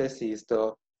metastasis is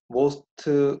the most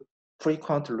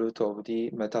frequent route of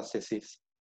the metastasis.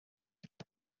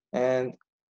 And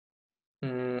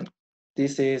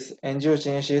this is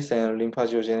angiogenesis and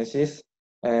lymphogenesis.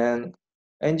 And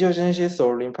angiogenesis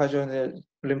or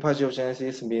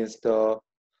lymphogenesis means the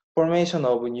formation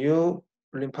of new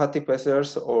lymphatic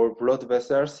vessels or blood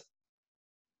vessels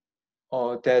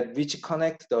which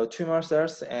connect the tumor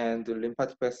cells and the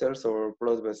lymphatic vessels or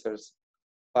blood vessels.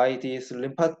 By this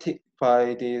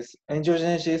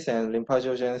angiogenesis and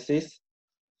lymphogenesis,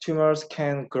 tumors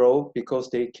can grow because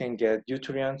they can get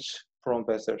nutrients from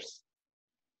vessels.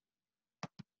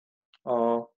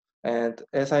 And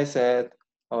as I said,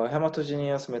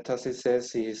 hematogenous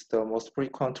metastasis is the most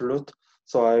frequent route,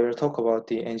 so I will talk about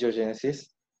the angiogenesis.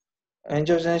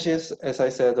 Angiogenesis, as I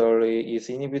said earlier, is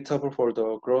inevitable for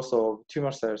the growth of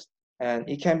tumor cells, and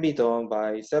it can be done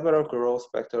by several growth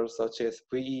factors such as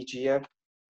VEGF,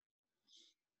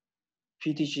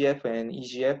 PDGF, and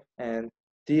EGF. And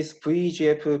these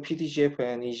VEGF, PDGF,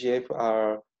 and EGF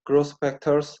are growth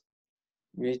factors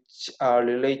which are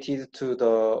related to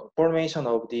the formation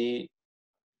of the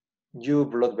new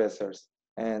blood vessels.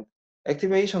 And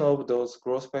activation of those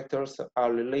growth factors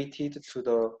are related to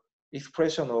the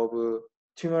expression of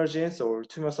tumor genes or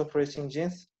tumor suppressing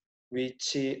genes,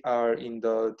 which are in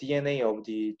the DNA of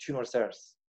the tumor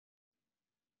cells.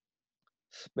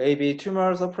 Maybe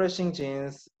tumor suppressing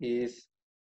genes is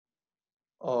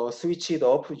switched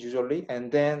off usually,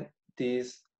 and then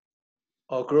these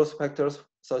growth factors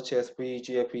such as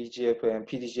VEGF, EGF, and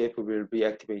PDGF will be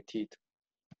activated.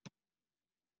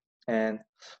 And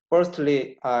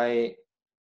firstly, I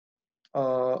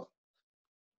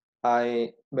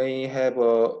may have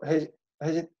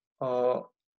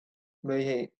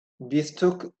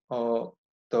mistook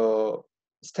the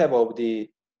step of the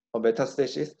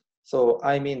metastasis. So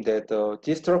I mean that the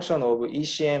destruction of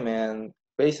ECM and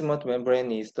basement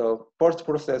membrane is the first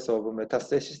process of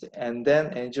metastasis, and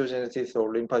then angiogenesis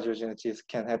or lymphogenesis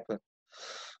can happen.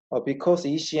 Because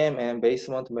ECM and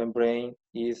basement membrane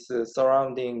is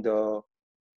surrounding the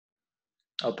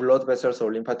blood vessels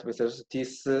or lymphatic vessels,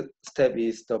 this step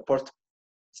is the first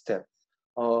step.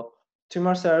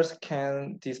 Tumor cells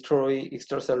can destroy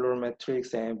extracellular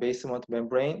matrix and basement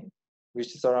membrane,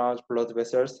 which surrounds blood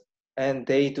vessels, and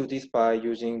they do this by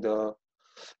using the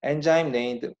enzyme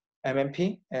named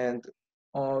MMP. And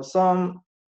some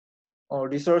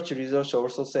research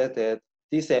also said that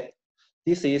this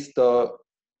is the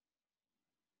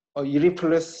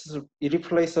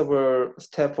irreplaceable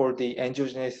step for the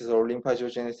angiogenesis or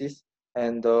lymphogenesis,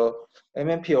 and the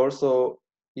MMP also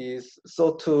is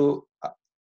thought to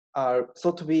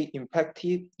be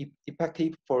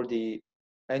effective for the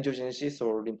angiogenesis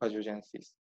or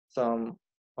lymphogenesis. Some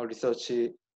research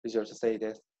results say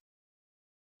that.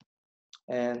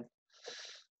 And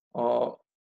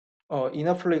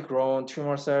enough grown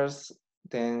tumor cells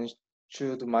then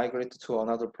should migrate to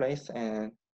another place,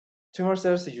 and tumor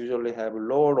cells usually have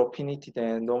lower affinity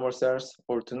than normal cells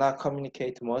or do not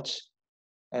communicate much.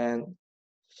 And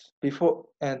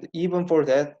even for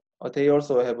that, they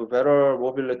also have a better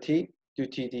mobility due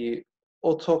to the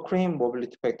autocrine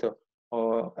mobility factor.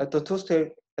 At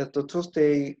the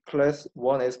two-stage class,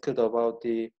 one asked about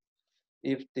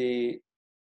if the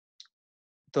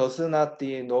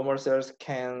normal cells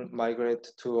can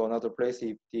migrate to another place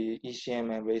if the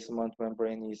ECM and basement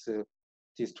membrane is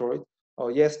destroyed.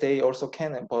 Yes, they also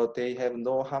can, but they have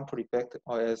no harmful effect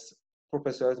as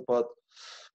professor. But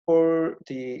for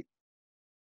the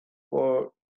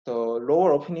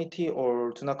lower affinity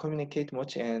or do not communicate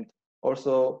much, and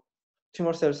also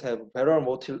tumor cells have better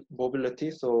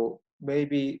mobility, so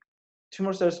maybe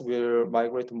tumor cells will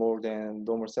migrate more than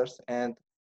normal cells. And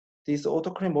this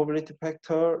autocrine mobility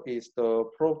factor is the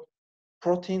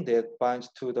protein that binds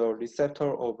to the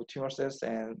receptor of tumor cells,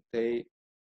 and they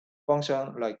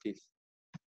function like this.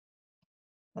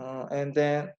 And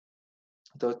then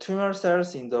the tumor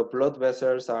cells in the blood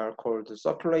vessels are called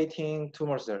circulating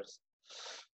tumor cells.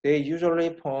 They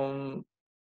usually form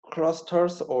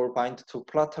clusters or bind to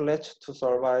platelets to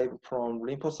survive from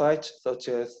lymphocytes, such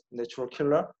as natural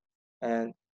killer.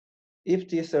 And if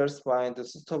these cells bind a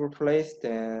suitable place,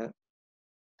 then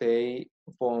they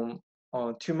form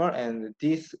a tumor, and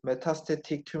this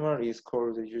metastatic tumor is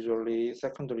called usually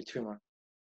secondary tumor.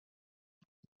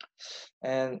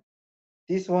 And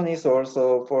this one is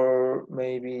also for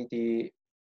maybe the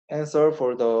answer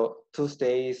for the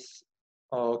two-stage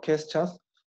questions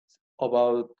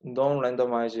about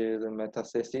non-randomized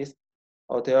metastasis.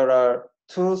 There are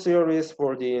two theories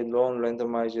for the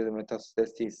non-randomized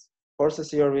metastasis.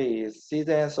 First theory is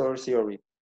seed-and-soil theory.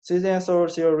 Seed-and-soil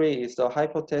theory is the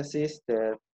hypothesis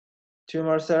that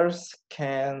tumor cells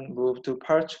can move to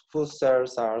parts whose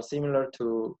cells are similar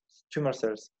to tumor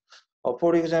cells.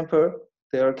 For example,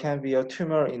 there can be a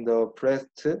tumor in the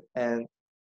breast, and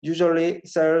usually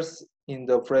cells in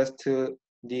the breast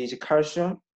need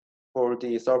calcium for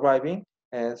the surviving.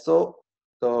 And so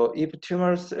if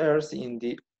tumor cells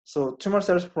tumor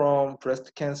cells from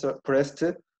breast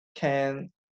can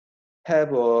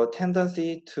have a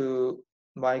tendency to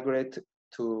migrate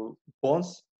to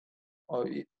bones,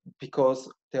 because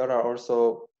there are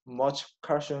also much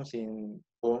calcium in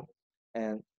bone.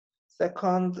 And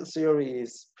second theory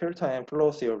is filter and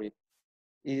flow theory.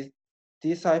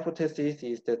 This hypothesis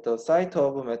is that the site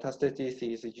of metastasis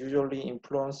is usually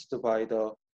influenced by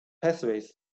the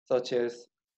pathways, such as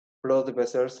blood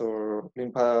vessels or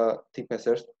lymphatic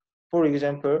vessels. For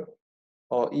example,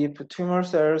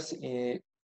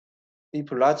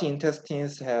 if large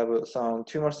intestines have some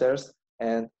tumor cells,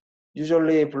 and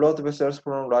usually blood vessels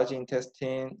from large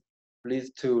intestine leads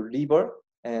to liver,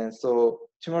 and so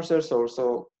tumor cells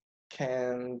also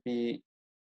can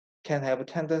have a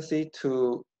tendency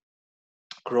to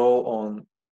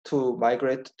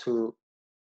migrate to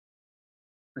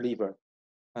liver.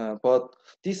 But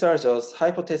these are just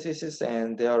hypotheses,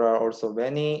 and there are also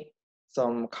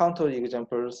some counter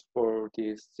examples for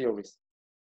these theories.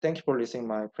 Thank you for listening to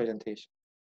my presentation.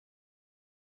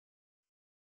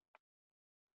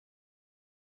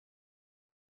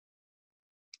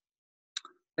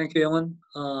 Thank you,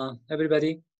 Young.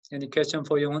 Everybody, any question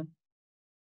for Young?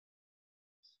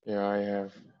 Yeah, I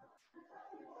have.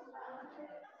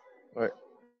 Like,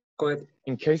 Go ahead.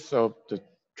 in case of the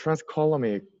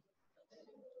transcolamic,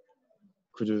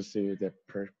 could you see that?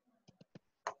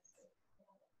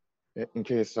 In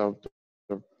case of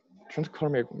the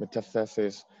transcolamic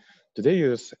metastasis, do they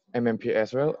use MMP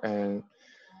as well? And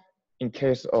in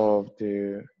case of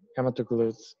the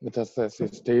hematoglute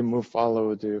metastasis, they move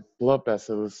follow the blood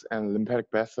vessels and lymphatic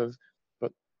vessels.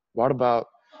 But what about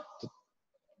the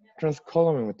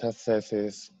transcolumn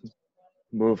metastasis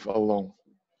move along?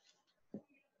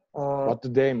 What do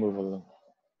they move along?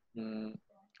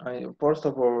 First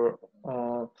of all,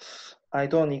 I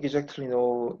don't exactly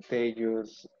know they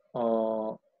use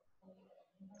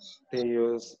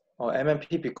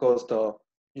MMP because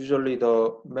usually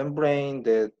the membrane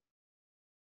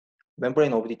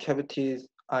of the cavities,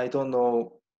 I don't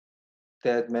know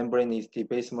that membrane is the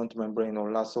basement membrane or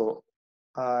not. So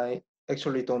I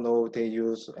actually don't know they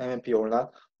use MMP or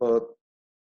not, but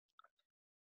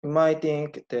you might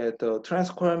think that the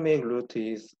transcolumnic route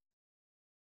is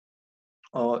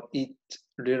it's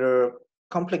little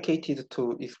complicated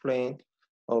to explain.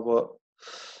 But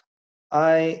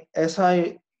as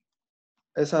I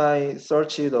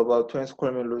searched about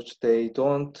transcolumnic routes, they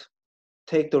don't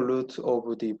take the route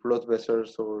of the blood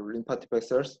vessels or lymphatic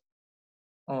vessels.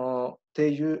 They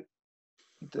use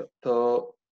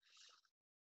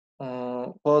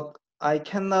but I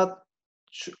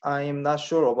am not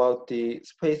sure about the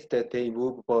space that they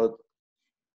move, but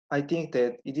I think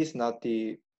that it is not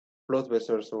the blood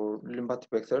vessels or lymphatic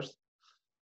vessels.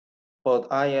 But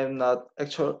I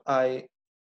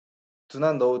do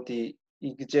not know the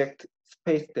exact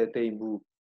space that they move.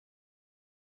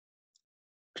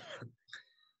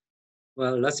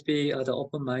 Well, let's be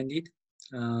open-minded.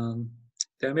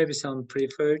 There may be some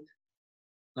preferred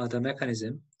the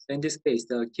mechanism. In this case,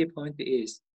 the key point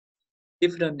is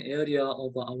different area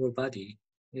of our body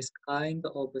is kind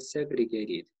of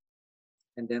segregated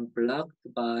and then blocked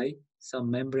by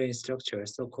some membrane structure,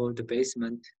 so-called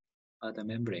basement the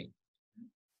membrane.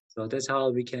 So that's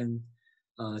how we can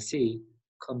see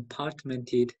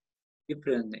compartmented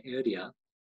different area.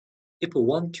 If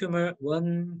one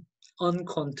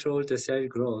uncontrolled cell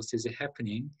growth is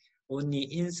happening only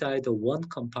inside one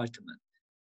compartment,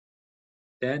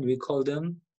 then we call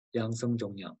them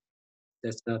양성종양.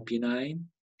 That's the benign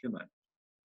tumor.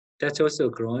 That's also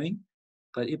growing,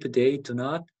 but if they do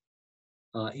not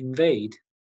invade,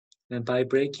 and by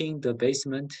breaking the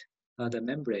basement, the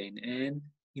membrane, and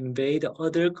invade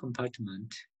other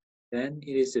compartment, then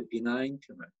it is a benign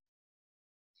tumor.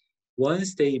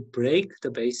 Once they break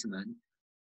the basement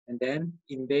and then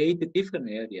invade a different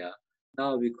area,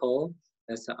 now we call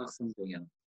that's the 악성종양.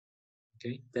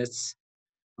 Okay, that's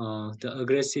the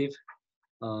aggressive,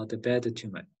 the bad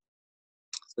tumor.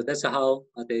 So that's how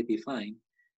they define,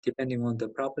 depending on the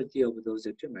property of those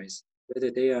tumors,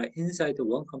 whether they are inside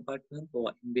one compartment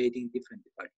or invading different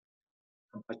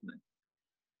compartment.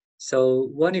 So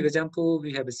one example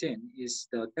we have seen is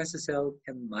the cancer cell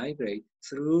can migrate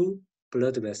through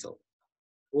blood vessel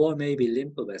or maybe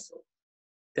lymph vessel.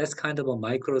 That's kind of a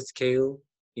micro scale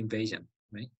invasion,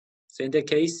 right? So in that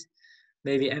case,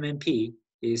 maybe MMP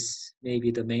is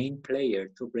maybe the main player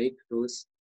to break those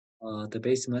the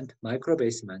basement, micro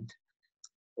basement.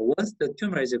 But once the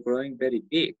tumor is growing very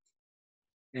big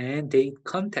and they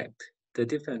contact the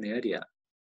different area,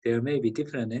 there may be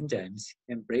different enzymes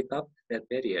can break up that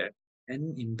barrier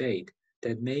and invade.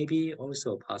 That may be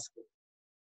also possible.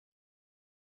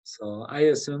 So I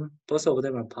assume both of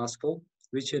them are possible.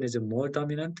 Which one is more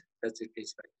dominant? That's a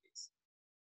case by case.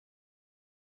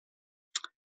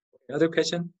 Other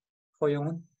question for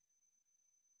Young-hoon?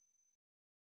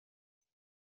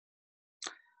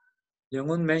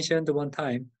 Young-hoon mentioned one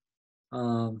time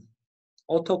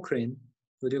autocrine.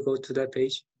 Would you go to that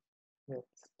page? Yes.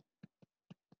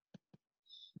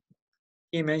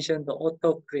 He mentioned the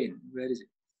autocrine. Where is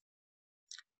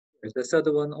it? The third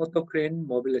one, autocrine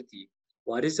mobility.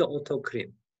 What is the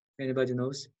autocrine? Anybody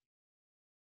knows?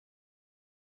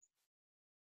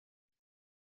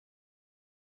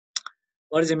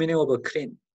 What is the meaning of a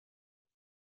crine?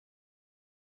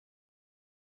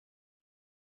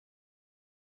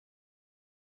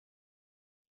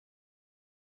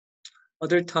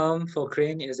 Other term for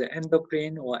crine is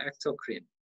endocrine or exocrine.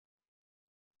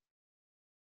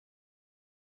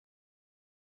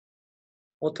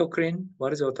 Autocrine,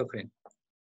 what is autocrine?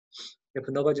 If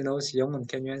nobody knows, Young-hoon,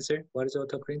 can you answer? What is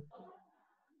autocrine?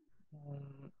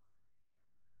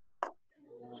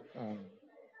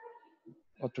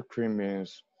 Autocrine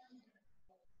means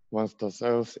once the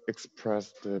cells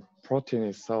express the protein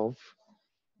itself,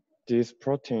 this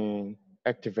protein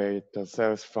activate the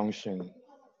cell's function.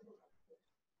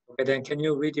 Okay, then can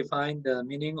you redefine the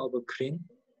meaning of a crine?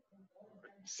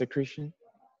 Secretion?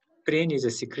 Crine is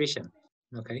a secretion,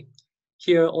 okay?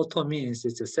 Here, auto means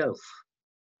it's a self.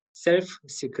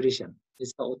 Self-secretion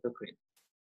is the autocrine.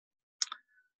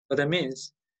 But that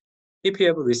means if you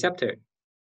have a receptor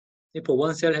if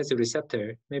one cell has a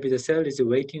receptor, maybe the cell is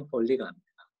waiting for ligand.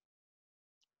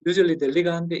 Usually the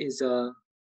ligand is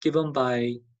given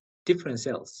by different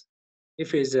cells.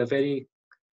 If it's a very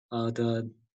the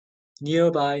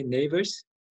nearby neighbors,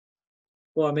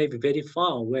 or maybe very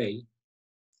far away,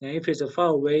 and if it's far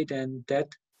away, then that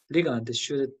ligand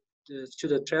should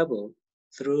travel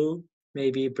through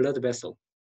maybe blood vessel.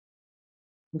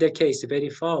 In that case, very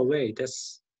far away,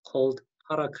 that's called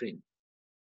paracrine.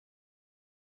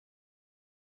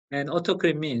 And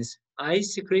autocrine means I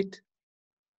secrete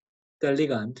the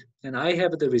ligand and I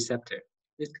have the receptor.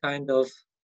 It's kind of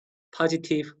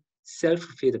positive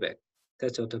self-feedback.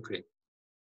 That's autocrine.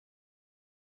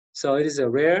 So it is a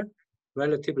rare,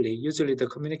 relatively. Usually the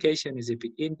communication is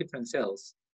between different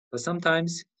cells, but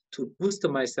sometimes to boost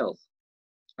myself,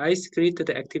 I secrete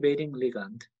the activating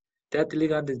ligand. That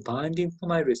ligand is binding to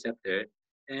my receptor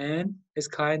and is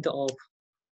kind of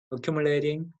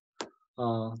accumulating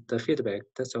the feedback.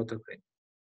 That's autocrine.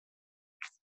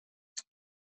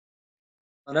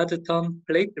 Another term,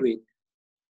 platelet.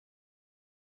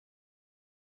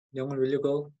 Young, will you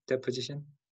go that position?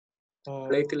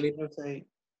 Platelet. Can you say,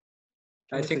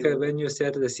 I can you think say when you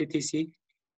said the CTC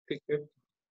picture.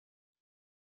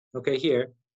 Okay,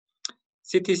 here.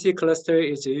 CTC cluster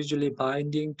is usually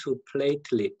binding to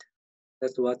platelet.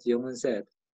 That's what Young said.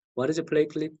 What is a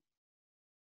platelet?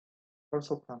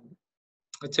 혈소판?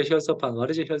 It's a 혈소판. What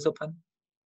is a 혈소판?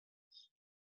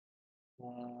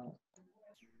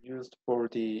 Used for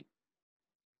the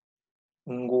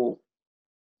응고.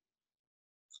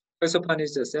 혈소판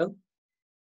is a cell.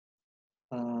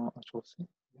 좋았어요.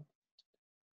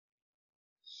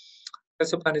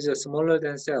 혈소판 is smaller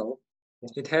than cell.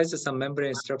 It has some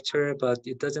membrane structure, but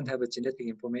it doesn't have a genetic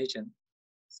information.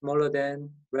 Smaller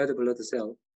than red blood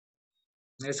cell.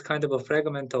 It's kind of a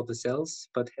fragment of the cells,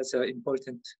 but has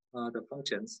important the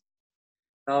functions.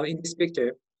 Now in this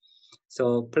picture,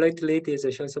 so platelet is a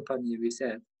혈소판, we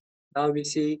said. Now we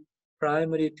see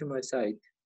primary tumor site,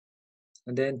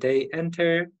 and then they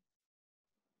enter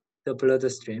the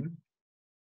bloodstream,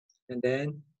 and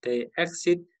then they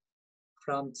exit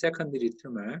from secondary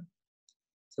tumor.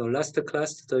 So last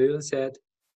class, Doyoon said,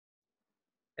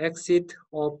 exit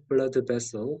of blood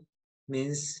vessel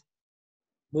means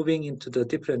moving into the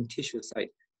different tissue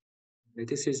site.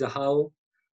 This is how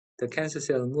the cancer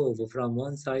cell move from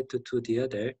one side to the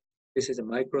other. This is a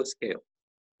micro scale,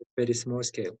 very small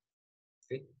scale.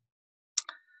 Okay.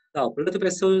 Now, blood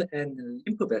vessel and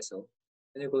lymph vessel.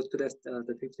 Can you go to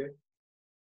the picture?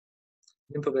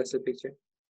 Lymph vessel picture.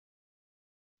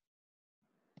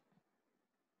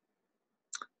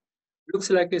 Looks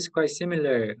like it's quite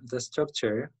similar, the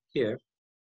structure here.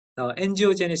 Now,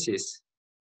 angiogenesis.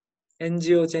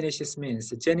 Angiogenesis means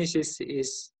genesis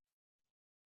is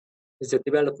a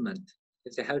development,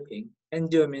 it's a helping.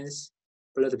 Angio means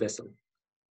blood vessel.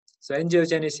 So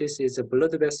angiogenesis is a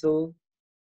blood vessel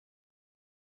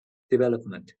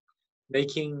development,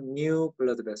 making new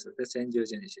blood vessels. That's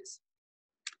angiogenesis.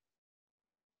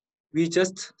 We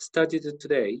just studied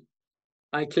today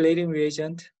alkylating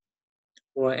reagent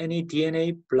or any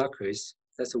DNA blockers.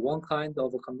 That's one kind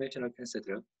of a conventional cancer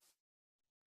drug.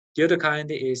 The other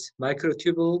kind is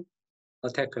microtubule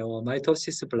attacker or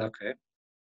mitosis blocker.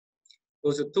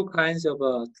 Those are two kinds of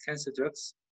cancer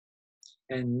drugs.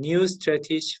 And new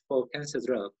strategy for cancer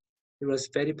drug. It was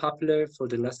very popular for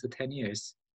the last 10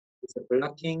 years. It's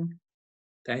blocking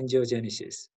the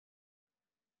angiogenesis.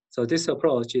 So this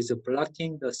approach is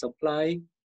blocking the supply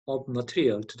of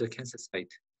material to the cancer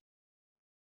site.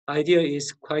 Idea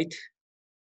is quite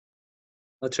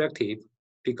attractive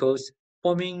because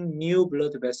forming new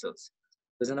blood vessels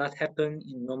does not happen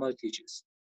in normal tissues.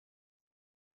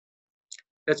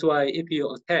 That's why if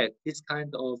you attack this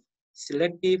kind of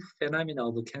selective phenomena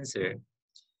of cancer,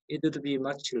 it would be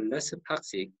much less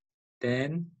toxic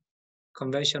than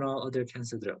conventional other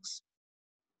cancer drugs.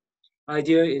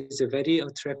 Idea is very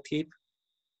attractive,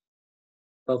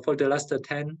 but for the last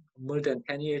more than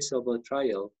 10 years of a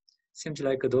trial, seems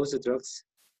like those drugs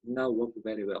now work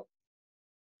very well.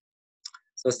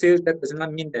 So still, that does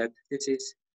not mean that this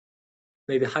is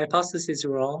maybe hypothesis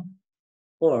wrong,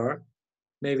 or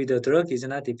maybe the drug is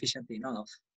not efficient enough.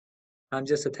 I'm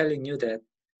just telling you that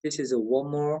this is one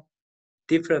more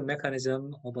different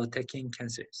mechanism of attacking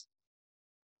cancers.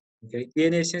 Okay,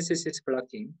 DNA synthesis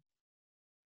blocking,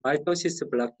 mitosis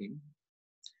blocking,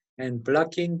 and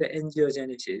blocking the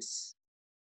angiogenesis.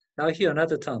 Now here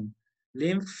another term,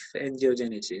 lymph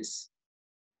angiogenesis.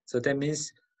 So that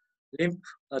means lymph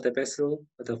the vessel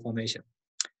the formation.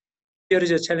 Here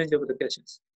is a challenge of the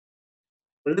questions.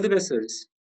 Blood vessels,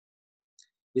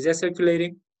 is that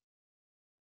circulating?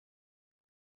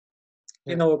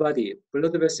 In Yeah. our body,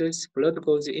 blood vessels, blood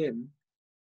goes in,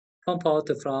 pump out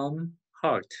from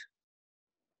heart,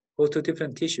 go to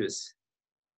different tissues.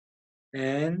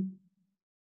 And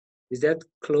is that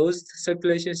closed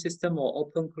circulation system or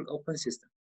open system?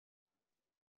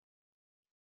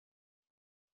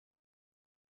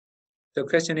 The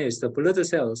question is, the blood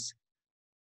cells,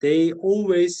 they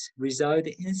always reside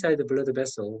inside the blood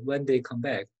vessel when they come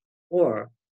back,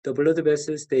 or the blood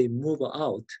vessels, they move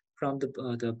out from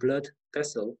the blood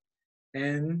vessel,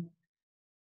 and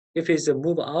if it's a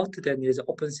move out, then it's an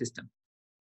open system.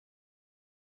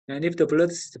 And if the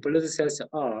blood cells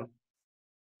are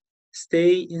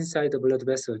stay inside the blood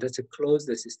vessel, that's a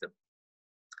closed system.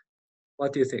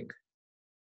 What do you think?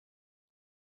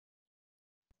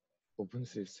 Open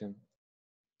system.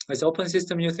 It's open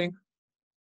system, you think?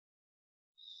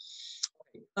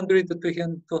 100 to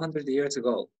 200 years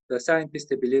ago, the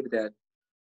scientists believed that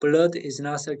blood is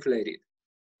not circulated.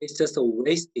 It's just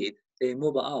wasted. They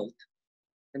move out.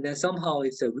 And then somehow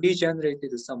it's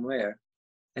regenerated somewhere.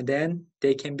 And then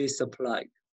they can be supplied.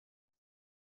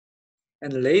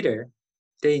 And later,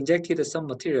 they injected some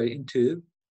material into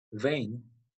vein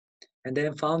and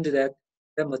then found that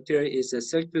that material is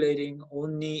circulating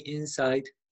only inside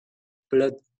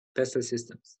blood vessel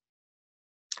systems.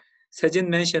 Sejin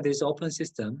mentioned this open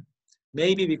system,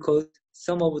 maybe because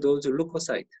some of those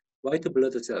leukocytes, white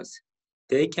blood cells,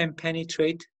 they can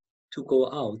penetrate to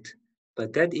go out,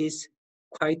 but that is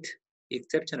quite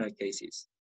exceptional cases.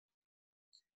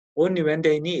 Only when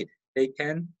they need, they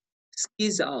can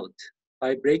squeeze out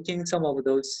by breaking some of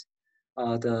those,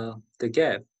 the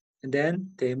gap, and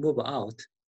then they move out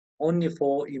only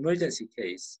for emergency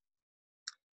case.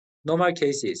 Normal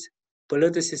cases,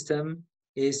 blood system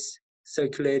is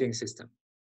circulating system.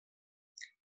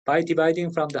 By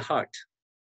dividing from the heart,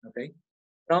 okay?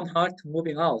 From heart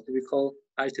moving out, we call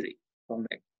artery,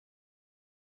 정맥.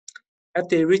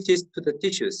 After it reaches to the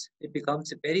tissues, it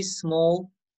becomes a very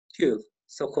small tube,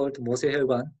 so-called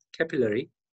모세혈관, capillary,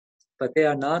 but they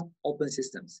are not open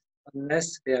systems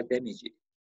unless they are damaged.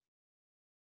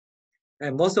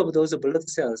 And most of those blood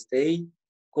cells, they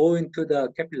go into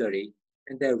the capillary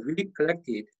and they're really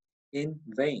collected in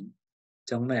vein,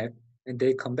 정맥, and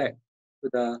they come back to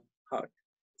the heart.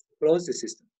 Closed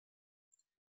system,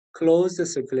 closed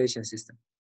circulation system.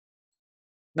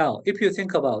 Now, if you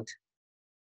think about,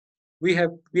 we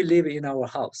live in our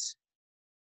house,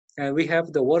 and we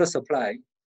have the water supply,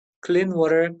 clean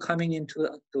water coming into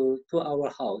to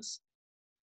our house,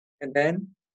 and then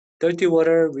dirty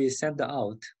water we send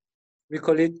out. We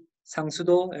call it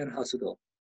상수도 and 하수도.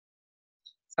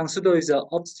 상수도 is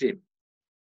upstream.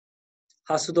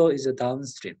 하수도 is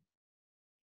downstream.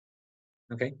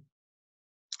 Okay.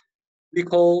 We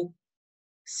call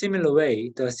similar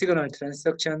way the signal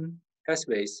transduction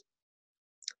pathways.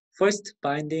 First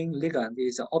binding ligand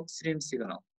is an upstream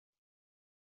signal.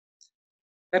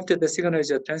 After the signal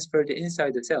is transferred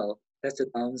inside the cell, that's the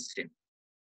downstream.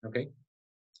 Okay.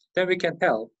 Then we can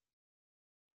tell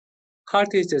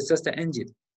heart is just the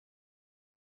engine.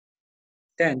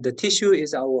 Then the tissue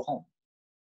is our home.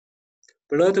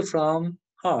 Blood from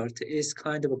heart is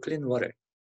kind of clean water.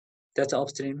 That's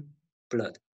upstream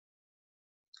blood.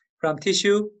 From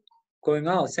tissue going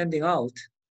out, sending out,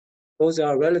 those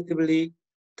are relatively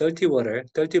dirty water,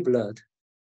 dirty blood,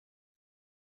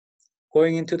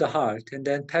 going into the heart and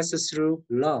then passes through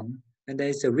lung, and then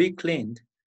it's re-cleaned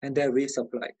and then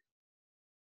resupplied.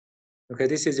 Okay,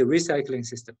 this is a recycling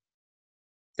system.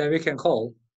 Then we can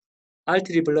call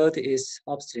artery blood is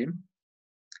upstream,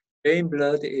 vein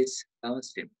blood is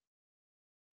downstream.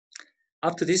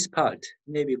 Up to this part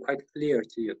may be quite clear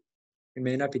to you. It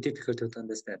may not be difficult to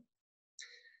understand.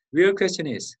 Real question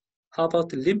is, how about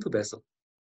the lymph vessel?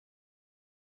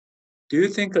 Do you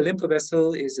think a lymph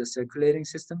vessel is a circulating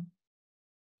system?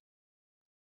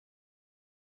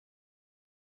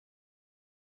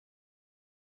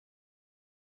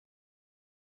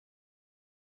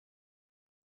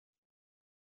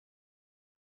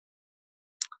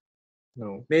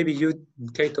 No. Maybe you,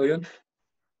 okay, Doyun?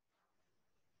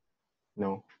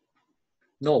 No.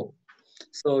 No.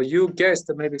 So you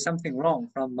guessed maybe something wrong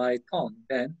from my tone.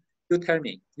 Then you tell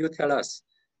me, you tell us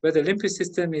whether lymph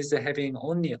system is having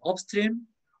only upstream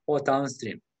or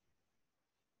downstream.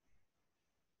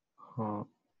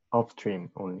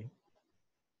 Upstream only.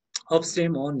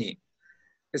 Upstream only.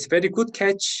 It's a very good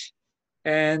catch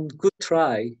and good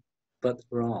try, but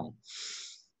wrong.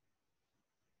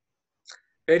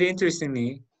 Very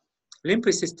interestingly, lymph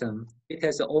system, it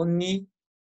has only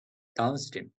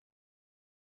downstream.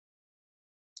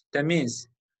 That means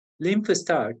lymph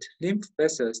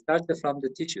vessels start from the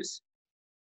tissues.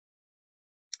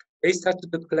 they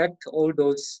started to collect all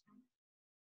those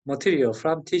material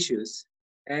from tissues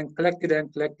and collected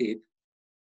and collected.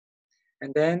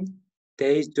 And then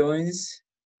they joins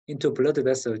into blood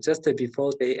vessel just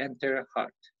before they enter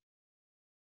heart.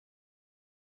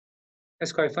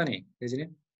 That's quite funny, isn't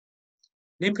it?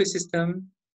 Lymph system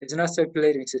is not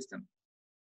circulating system.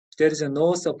 There is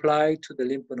no supply to the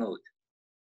lymph node.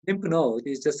 Lymph node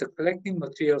is just collecting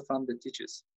material from the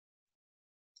tissues.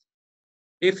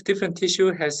 If different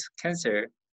tissue has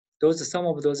cancer, some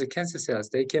of those cancer cells,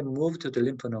 they can move to the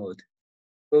lymph node.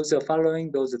 Those are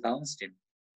following those downstream.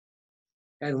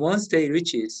 And once they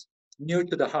reaches near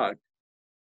to the heart,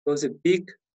 those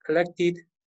big collected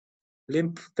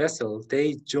lymph vessel,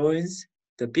 they joins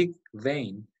the big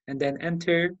vein and then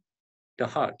enter the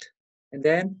heart. And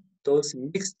then those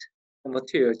mixed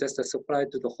material just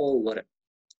supplied to the whole water,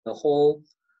 the whole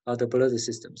the blood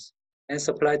systems, and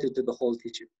supplied to the whole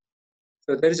tissue.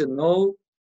 So there is no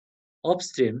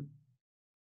upstream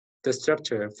the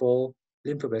structure for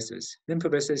lymph vessels. Lymph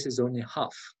vessels is only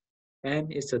half,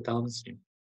 and it's a downstream.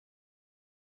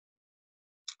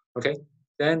 Okay.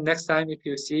 Then next time, if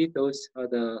you see those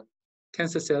the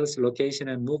cancer cells location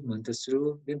and movement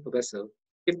through lymph vessel,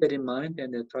 keep that in mind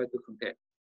and try to compare.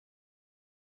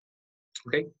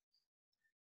 Okay.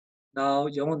 Now,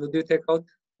 Young, would you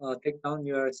take down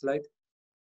your slide?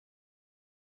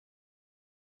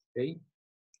 Okay.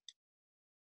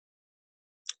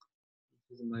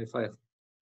 This is my file.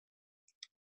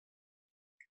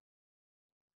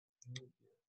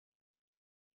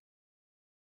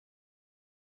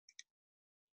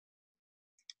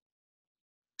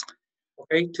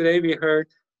 Okay, today we heard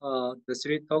the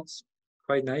 3 talks,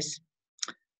 quite nice.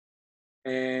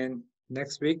 And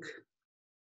next week,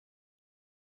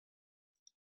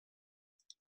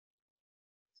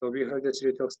 so we heard the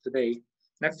 3 talks today.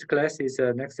 Next class is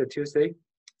next Tuesday.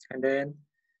 And then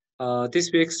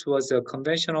this week's was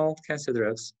conventional cancer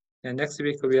drugs. And next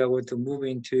week, we are going to move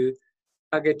into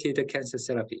targeted cancer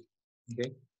therapy.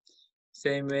 Okay,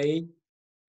 same way,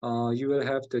 you will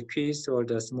have the quiz or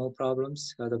the small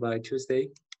problems by Tuesday.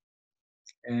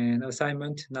 And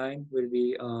assignment 9 will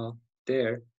be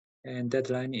there. And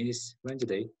deadline is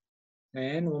Wednesday.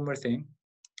 And one more thing,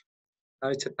 now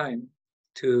it's time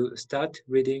to start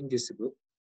reading this book.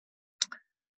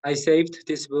 I saved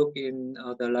this book in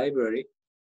the library,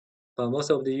 but most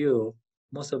of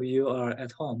you are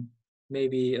at home.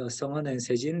 Maybe Seonghwan and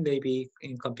Sejin may be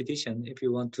in competition if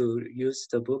you want to use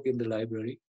the book in the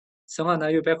library. Seonghwan,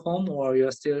 are you back home or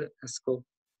you're still at school?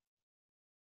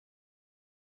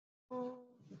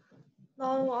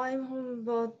 No, I'm home,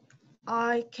 but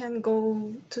I can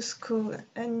go to school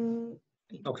and.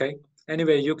 Okay.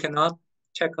 Anyway, you cannot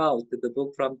check out the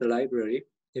book from the library.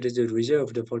 It is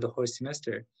reserved for the whole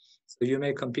semester. So you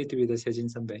may compete with the Sejin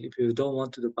Sanbei if you don't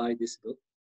want to buy this book.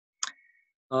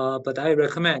 But I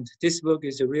recommend this book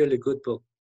is a really good book.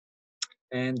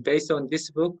 And based on this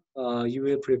book, you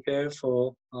will prepare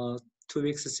for 2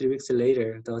 weeks, 3 weeks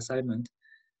later, the assignment.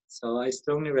 So I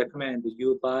strongly recommend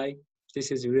you buy.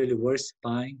 This is really worth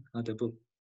buying the book.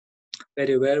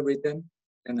 Very well written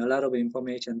and a lot of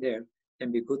information there.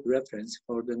 Can be good reference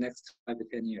for the next 5 to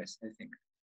 10 years, I think.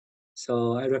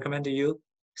 So I recommend you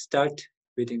start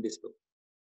reading this book.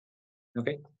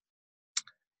 Okay.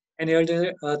 Any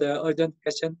other urgent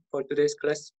question for today's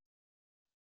class?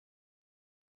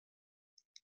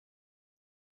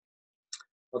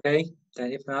 Okay,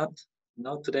 then if not,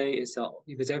 today is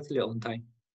exactly on time.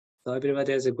 So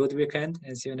everybody has a good weekend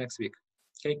and see you next week.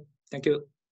 Okay, thank you.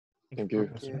 Thank you.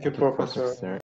 Thank you, Professor. Sir.